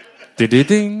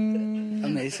 Ding.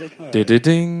 Amazing. Ding,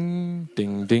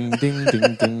 ding, ding, ding,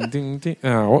 ding, ding, ding, ding.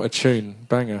 Oh, what a tune.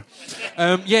 Banger.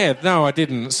 Yeah, no, I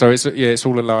didn't. So it's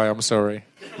all a lie. I'm sorry.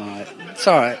 All right. It's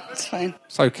all right. It's fine.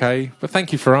 It's okay. But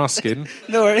thank you for asking.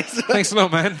 No worries. Thanks a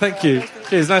lot, man. Thank you.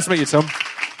 Cheers. Nice to meet you, Tom.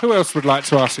 Who else would like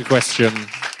to ask a question?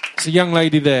 It's a young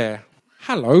lady there.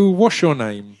 Hello, what's your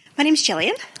name? My name's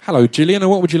Gillian. Hello, Gillian,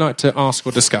 and what would you like to ask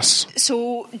or discuss?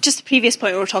 So, just the previous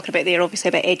point we were talking about there, obviously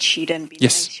about Ed Sheeran being a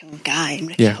nice young guy in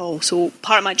Ricky Hall. So,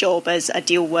 part of my job is I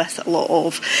deal with a lot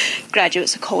of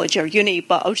graduates of college or uni,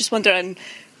 but I was just wondering,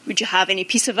 would you have any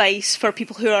piece of advice for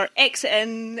people who are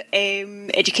exiting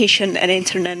education and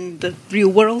entering in the real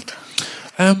world?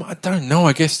 I don't know.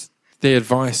 I guess the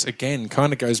advice, again,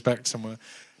 kind of goes back to my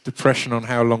depression on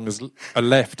how long is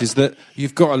left, is that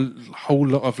you've got a whole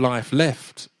lot of life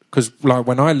left. Because like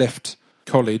when I left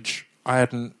college, I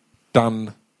hadn't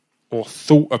done or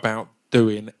thought about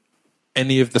doing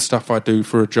any of the stuff I do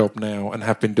for a job now and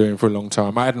have been doing for a long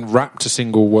time. I hadn't rapped a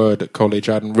single word at college.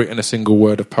 I hadn't written a single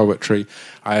word of poetry.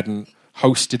 I hadn't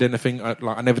hosted anything.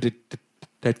 I never did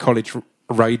college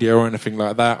radio or anything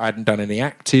like that. I hadn't done any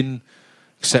acting,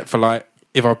 except for like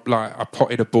if I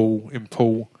potted a ball in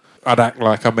pool, I'd act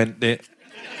like I meant it.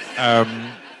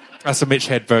 That's a Mitch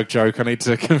Hedberg joke, I need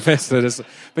to confess that.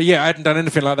 But yeah, I hadn't done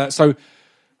anything like that. So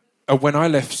when I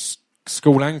left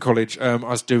school and college, I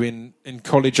was doing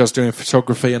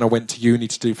photography, and I went to uni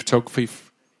to do photography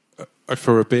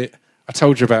for a bit. I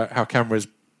told you about how cameras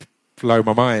blow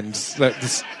my mind.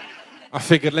 I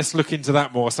figured, let's look into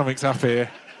that more. Something's up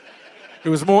here. It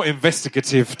was more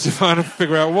investigative to kind of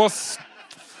figure out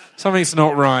something's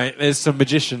not right. There's some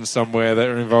magicians somewhere that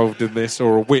are involved in this,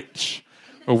 or a witch.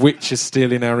 A witch is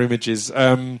stealing our images.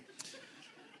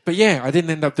 But yeah, I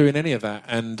didn't end up doing any of that.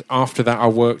 And after that, I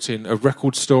worked in a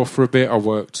record store for a bit. I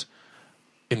worked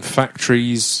in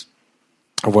factories.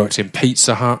 I worked in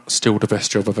Pizza Hut. Still the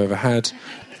best job I've ever had.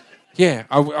 Yeah,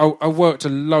 I worked a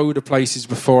load of places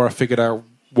before I figured out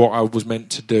what I was meant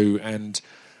to do. And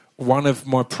one of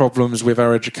my problems with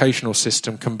our educational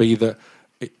system can be that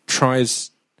it tries...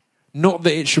 Not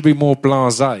that it should be more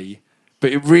blasé,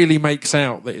 but it really makes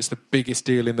out that it's the biggest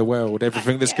deal in the world,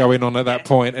 everything that's going on at that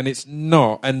point, and it's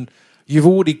not. And you've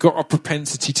already got a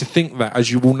propensity to think that, as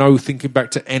you will know, thinking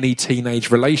back to any teenage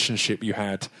relationship you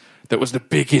had, that was the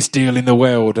biggest deal in the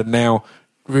world, and now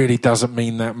really doesn't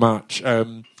mean that much.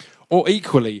 Or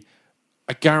equally,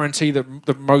 I guarantee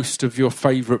that most of your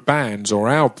favourite bands or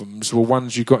albums were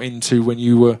ones you got into when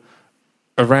you were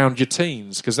around your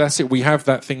teens, because that's it. We have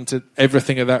that thing to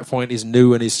everything at that point is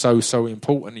new and is so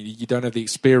important. You don't have the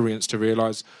experience to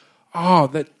realise,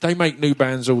 that they make new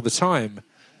bands all the time.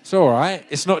 It's all right.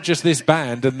 It's not just this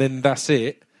band and then that's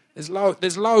it. There's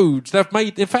loads. They've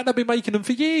been making them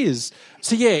for years.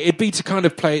 So yeah, it'd be to kind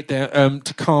of play it down,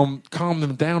 to calm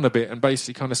them down a bit, and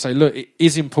basically kind of say, look, it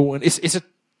is important. It's a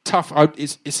tough.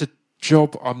 It's a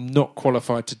job I'm not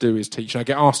qualified to do, is teaching. I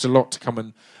get asked a lot to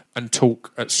come and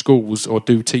talk at schools or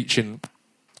do teaching,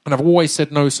 and I've always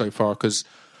said no so far, because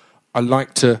I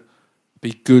like to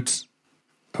be good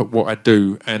at what I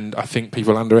do, and I think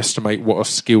people underestimate what a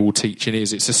skill teaching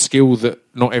is. It's a skill that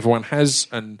not everyone has,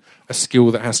 and a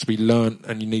skill that has to be learnt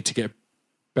and you need to get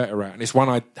better at, and it's one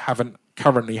I haven't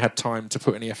currently had time to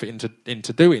put any effort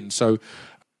into doing. So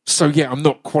yeah, I'm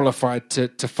not qualified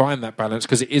to find that balance,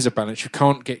 because it is a balance. You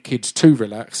can't get kids too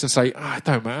relaxed and say, it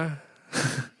don't matter.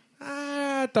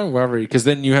 don't worry, because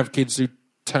then you have kids who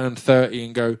turn 30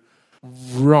 and go,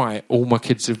 right, all my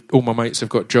mates have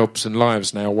got jobs and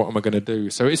lives now. What am I going to do?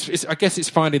 So I guess it's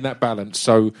finding that balance.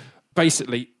 So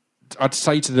basically, I'd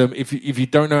say to them, if you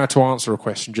don't know how to answer a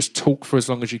question, just talk for as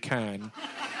long as you can.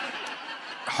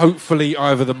 Hopefully,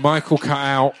 either the mic will cut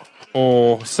out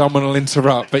or someone will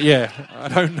interrupt. But yeah, I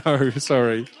don't know.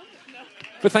 Sorry.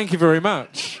 But thank you very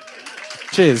much.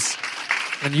 Cheers.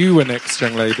 And you were next,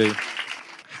 young lady.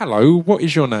 Hello, what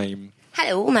is your name?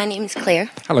 Hello, my name's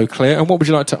Claire. Hello, Claire. And what would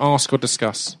you like to ask or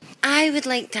discuss? I would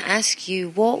like to ask you,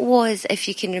 what was, if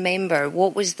you can remember,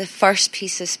 what was the first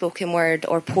piece of spoken word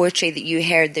or poetry that you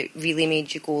heard that really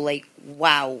made you go like,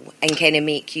 wow, and kind of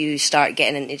make you start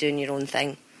getting into doing your own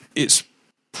thing? It's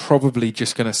probably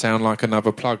just going to sound like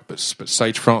another plug, but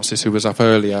Sage Francis, who was up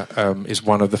earlier, is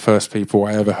one of the first people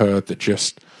I ever heard that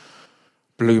just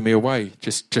blew me away.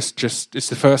 Just it's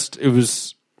the first. It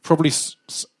was probably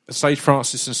Sage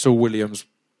Francis and Saul Williams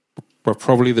were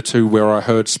probably the two where I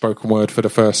heard spoken word for the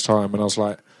first time, and I was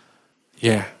like,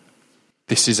 yeah,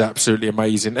 this is absolutely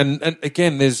amazing. And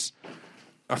again,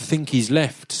 I think he's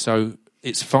left, so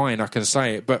it's fine, I can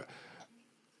say it, but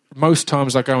most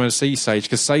times I go and see Sage,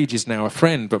 because Sage is now a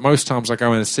friend, but most times I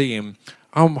go and see him,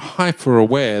 I'm hyper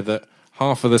aware that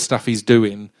half of the stuff he's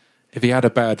doing, if he had a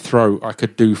bad throat, I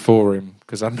could do for him,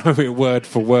 because I know it word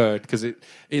for word, because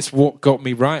it's what got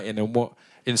me writing and what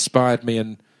inspired me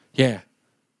and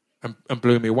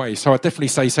blew me away. So I'd definitely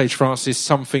say Sage Francis,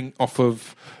 something off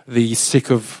of the Sick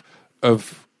of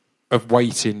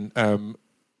Waiting,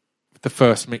 the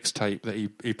first mixtape that he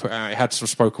put out. It had some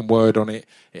spoken word on it.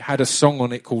 It had a song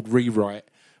on it called Rewrite,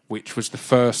 which was the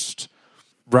first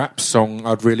rap song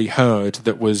I'd really heard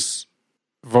that was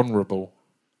vulnerable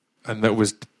and that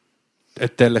was a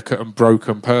delicate and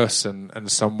broken person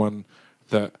and someone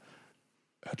that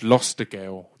had lost a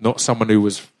girl, not someone who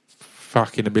was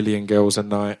fucking a million girls a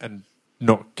night and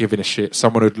not giving a shit.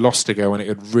 Someone who'd lost a girl and it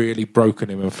had really broken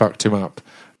him and fucked him up.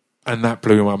 And that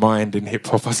blew my mind in hip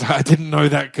hop. I was like, I didn't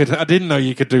know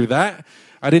you could do that.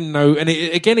 I didn't know. And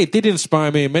it did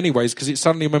inspire me in many ways, because it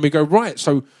suddenly made me go, right,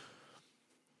 so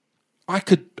I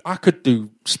could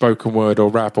do spoken word or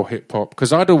rap or hip hop,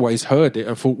 because I'd always heard it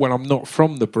and thought, well, I'm not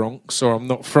from the Bronx or I'm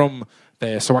not from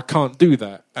there, so I can't do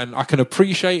that. And I can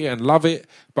appreciate it and love it,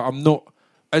 but I'm not,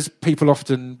 as people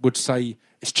often would say,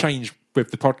 it's changed with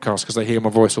the podcast because they hear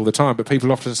my voice all the time, but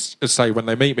people often say when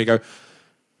they meet me, go,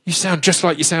 you sound just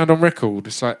like you sound on record.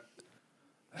 It's like,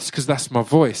 that's because that's my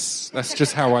voice. That's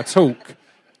just how I talk.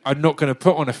 I'm not going to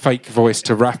put on a fake voice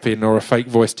to rap in or a fake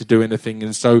voice to do anything.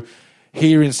 And so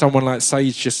hearing someone like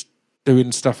Sage just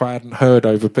doing stuff I hadn't heard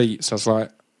over beats, I was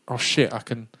like, oh shit, I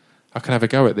can have a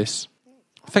go at this.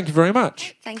 Thank you very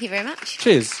much. Thank you very much.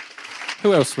 Cheers.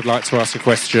 Who else would like to ask a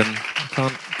question? I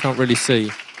can't really see.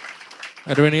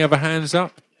 Are there any other hands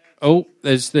up? Oh,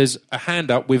 there's a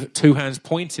hand up with two hands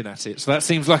pointing at it. So that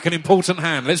seems like an important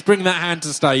hand. Let's bring that hand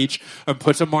to stage and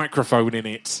put a microphone in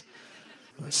it.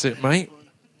 That's it, mate.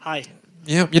 Hi.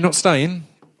 Yeah, you're not staying?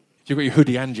 You've got your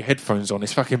hoodie and your headphones on.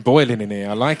 It's fucking boiling in here.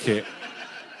 I like it.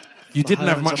 You didn't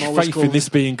have much faith in this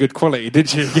being good quality,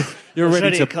 did you? You're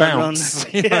ready to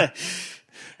bounce. Yeah.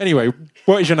 Anyway,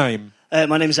 what is your name?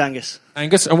 My name is Angus.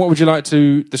 Angus, and what would you like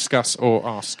to discuss or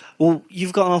ask? Well,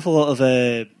 you've got an awful lot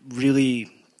of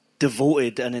really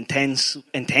devoted and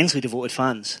intensely devoted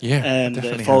fans. Yeah,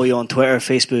 that follow you on Twitter,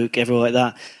 Facebook, everywhere like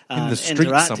that. In the streets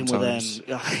interacting sometimes.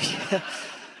 with them.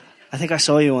 I think I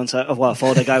saw you once. I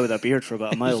followed a guy with a beard for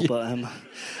about a mile, but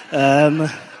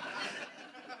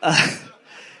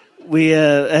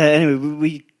anyway,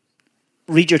 we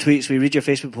read your tweets, we read your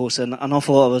Facebook posts, and an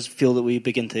awful lot of us feel that we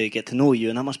begin to get to know you,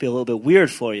 and that must be a little bit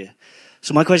weird for you.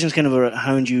 So my question is kind of about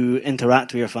how you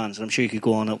interact with your fans, and I'm sure you could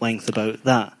go on at length about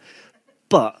that.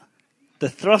 But the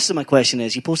thrust of my question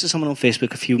is, you posted something on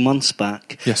Facebook a few months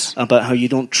back about how you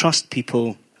don't trust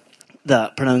people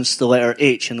that pronounce the letter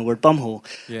H in the word bumhole.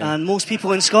 Yeah. And most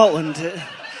people in Scotland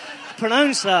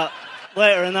pronounce that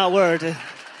letter in that word.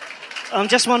 I'm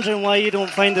just wondering why you don't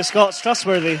find the Scots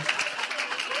trustworthy.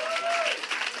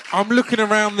 I'm looking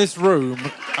around this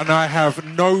room and I have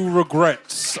no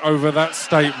regrets over that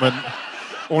statement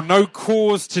or no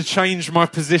cause to change my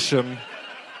position.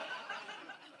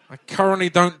 I currently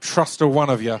don't trust a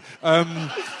one of you.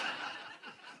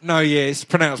 No, yeah, it's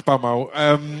pronounced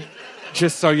bumhole.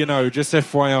 Just so you know, just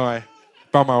FYI,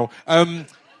 bumhole.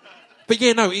 But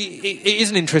yeah, no, it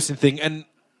is an interesting thing, and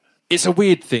it's a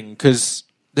weird thing because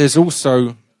there's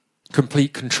also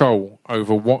complete control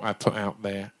over what I put out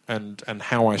there and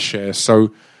how I share.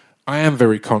 So I am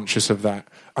very conscious of that.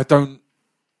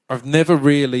 I've never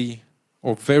really,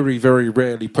 or very, very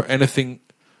rarely, put anything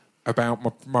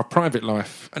about my private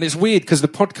life. And it's weird because the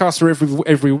podcasts are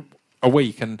every a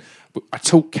week, and I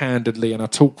talk candidly, and I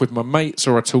talk with my mates,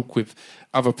 or I talk with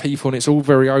other people, and it's all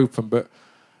very open, but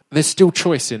there's still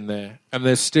choice in there, and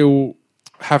there's still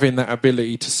having that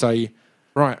ability to say,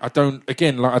 right, I don't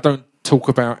talk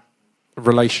about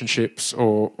relationships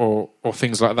or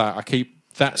things like that. I keep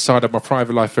that side of my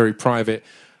private life very private.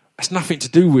 It's nothing to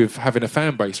do with having a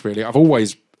fan base, really. I've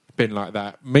always been like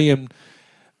that. Me and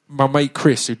my mate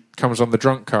Chris, who comes on the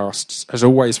Drunk Casts, has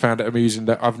always found it amusing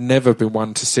that I've never been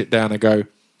one to sit down and go,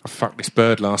 I fucked this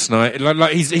bird last night.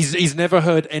 Like he's never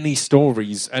heard any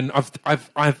stories, and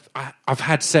I've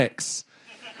had sex.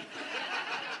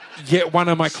 Yet one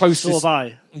of my closest. So have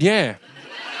I. Yeah.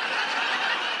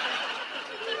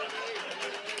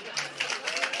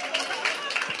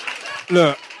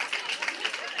 Look,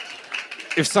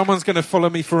 if someone's going to follow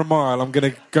me for a mile, I'm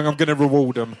going to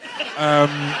reward them.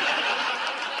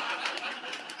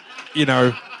 You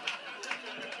know.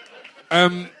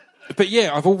 But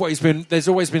yeah, there's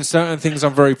always been certain things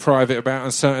I'm very private about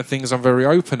and certain things I'm very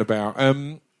open about.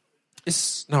 I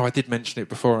did mention it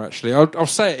before, actually. I'll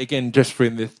say it again just for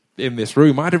in this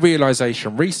room. I had a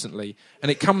realisation recently, and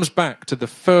it comes back to the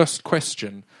first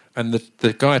question, and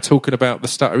the guy talking about the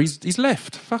stutter, he's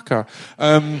left. Fucker.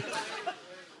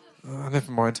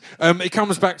 Never mind. It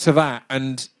comes back to that,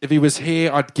 and if he was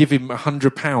here, I'd give him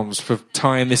 £100 for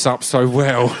tying this up so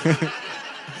well.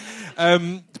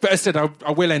 But as I said,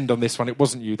 I will end on this one. It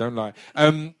wasn't you, don't lie.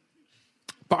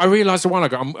 But I realised a while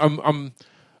ago,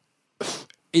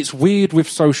 it's weird with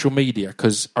social media,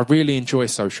 because I really enjoy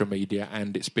social media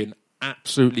and it's been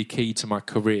absolutely key to my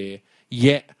career,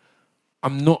 yet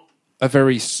I'm not a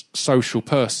very social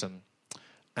person.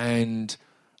 And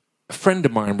a friend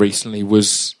of mine recently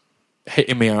was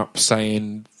hitting me up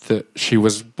saying that she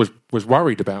was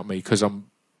worried about me because I'm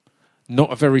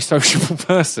not a very sociable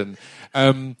person.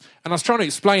 And I was trying to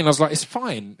explain, I was like, it's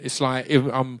fine. It's like, if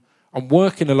I'm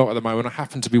working a lot at the moment. I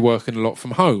happen to be working a lot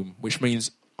from home, which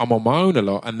means I'm on my own a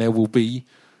lot, and there will be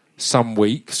some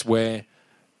weeks where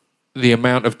the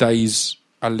amount of days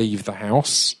I leave the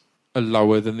house are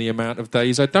lower than the amount of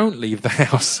days I don't leave the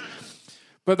house.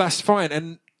 But that's fine.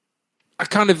 And I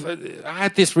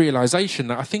had this realisation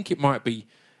that I think it might be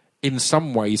in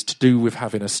some ways to do with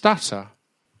having a stutter,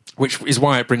 which is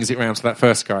why it brings it round to that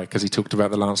first guy, because he talked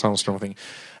about the Lance Armstrong thing.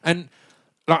 And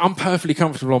I'm perfectly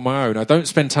comfortable on my own. I don't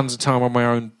spend tons of time on my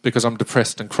own because I'm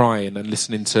depressed and crying and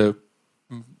listening to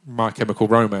My Chemical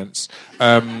Romance.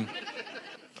 I'll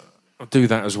do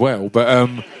that as well. But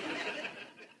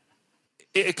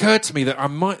it occurred to me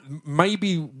that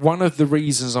maybe one of the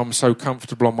reasons I'm so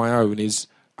comfortable on my own is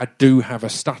I do have a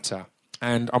stutter.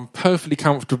 And I'm perfectly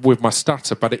comfortable with my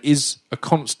stutter, but it is a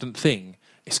constant thing.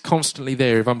 It's constantly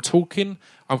there. If I'm talking,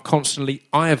 I'm constantly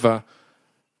either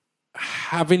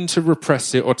having to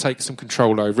repress it or take some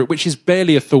control over it, which is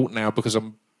barely a thought now because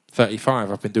I'm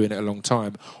 35. I've been doing it a long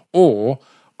time. Or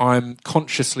I'm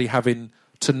consciously having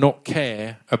to not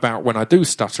care about when I do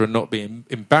stutter and not be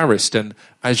embarrassed. And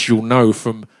as you'll know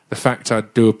from the fact I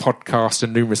do a podcast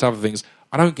and numerous other things,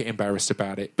 I don't get embarrassed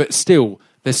about it. But still,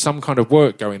 there's some kind of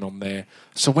work going on there.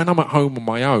 So when I'm at home on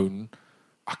my own,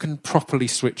 I can properly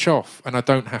switch off, and I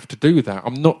don't have to do that.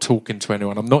 I'm not talking to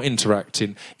anyone. I'm not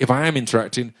interacting. If I am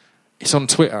interacting, it's on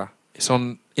Twitter. It's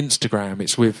on Instagram.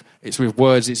 It's with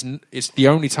words. It's the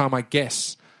only time I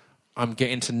guess I'm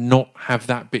getting to not have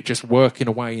that bit just working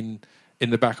away in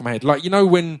the back of my head. Like, you know,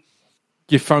 when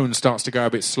your phone starts to go a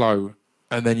bit slow,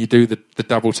 and then you do the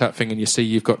double tap thing, and you see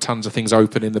you've got tons of things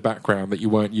open in the background that you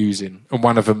weren't using, and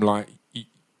one of them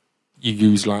you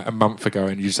used like a month ago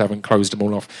and you just haven't closed them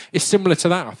all off. It's similar to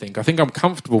that, I think. I think I'm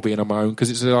comfortable being on my own because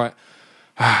it's like,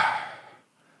 I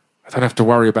don't have to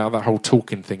worry about that whole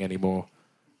talking thing anymore.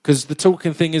 Because the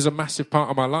talking thing is a massive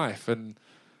part of my life and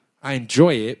I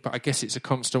enjoy it, but I guess it's a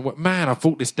constant work. Man, I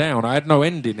thought this down. I had no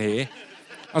ending here.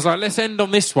 I was like, let's end on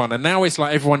this one. And now it's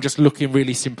like everyone just looking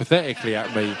really sympathetically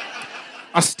at me.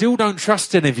 I still don't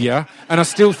trust any of you and I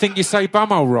still think you say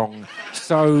bumhole wrong.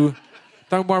 So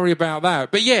don't worry about that.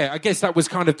 But yeah, I guess I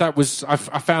found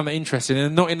that interesting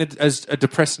and not in as a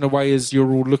depressing a way as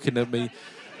you're all looking at me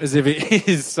as if it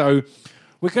is. So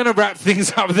we're going to wrap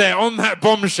things up there on that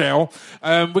bombshell.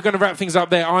 We're going to wrap things up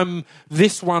there.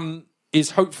 This one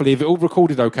is hopefully, if it all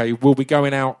recorded okay, will be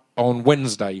going out on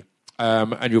Wednesday.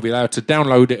 And you'll be allowed to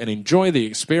download it and enjoy the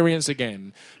experience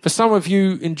again. For some of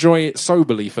you, enjoy it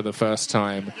soberly for the first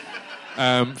time.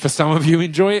 For some of you,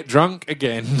 enjoy it drunk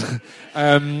again.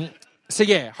 So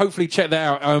yeah, hopefully check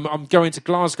that out. I'm going to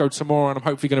Glasgow tomorrow and I'm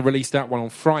hopefully going to release that one on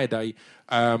Friday.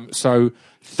 So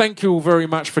thank you all very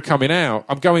much for coming out.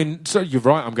 So you're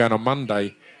right, I'm going on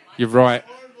Monday. You're right.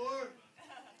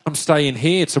 I'm staying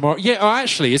here tomorrow. Yeah,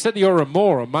 actually, it's at the Or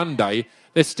More on Monday.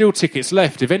 There's still tickets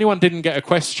left. If anyone didn't get a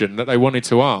question that they wanted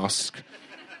to ask,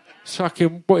 it's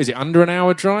fucking, what is it, under an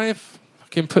hour drive?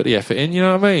 Fucking put the effort in, you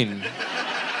know what I mean?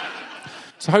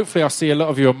 So hopefully I'll see a lot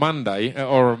of you on Monday at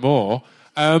Or More.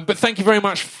 But thank you very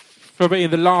much for being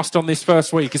the last on this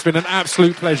first week. It's been an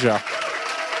absolute pleasure.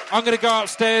 I'm going to go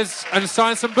upstairs and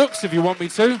sign some books if you want me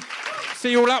to.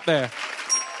 See you all up there.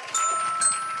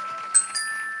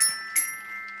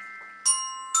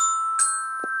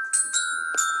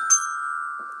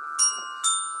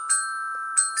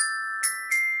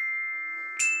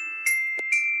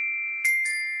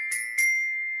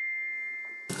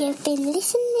 You've been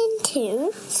listening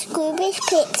to Scroobius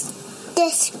Pip's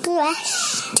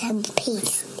Discretion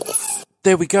Pieces.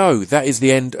 There we go. That is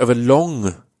the end of a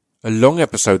long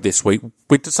episode this week.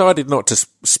 We decided not to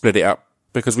split it up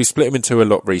because we split them in two a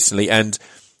lot recently, and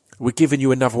we're giving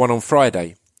you another one on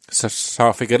Friday. So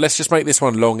I figured, let's just make this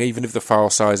one long, even if the file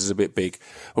size is a bit big.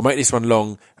 We'll make this one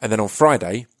long, and then on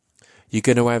Friday, you're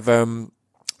going to have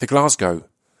the Glasgow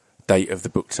date of the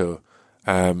book tour.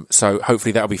 So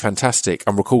hopefully that'll be fantastic.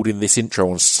 I'm recording this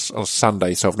intro on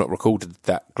Sunday, so I've not recorded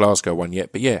that Glasgow one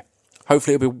yet. But yeah,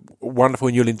 hopefully it'll be wonderful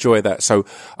and you'll enjoy that. So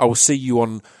I will see you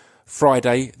on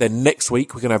Friday. Then next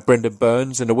week we're going to have Brendan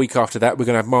Burns, and the week after that we're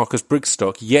going to have Marcus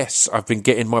Brigstock. Yes, I've been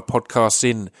getting my podcasts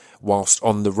in whilst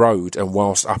on the road and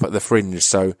whilst up at the Fringe.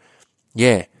 So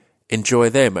yeah, enjoy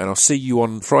them, and I'll see you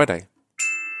on Friday.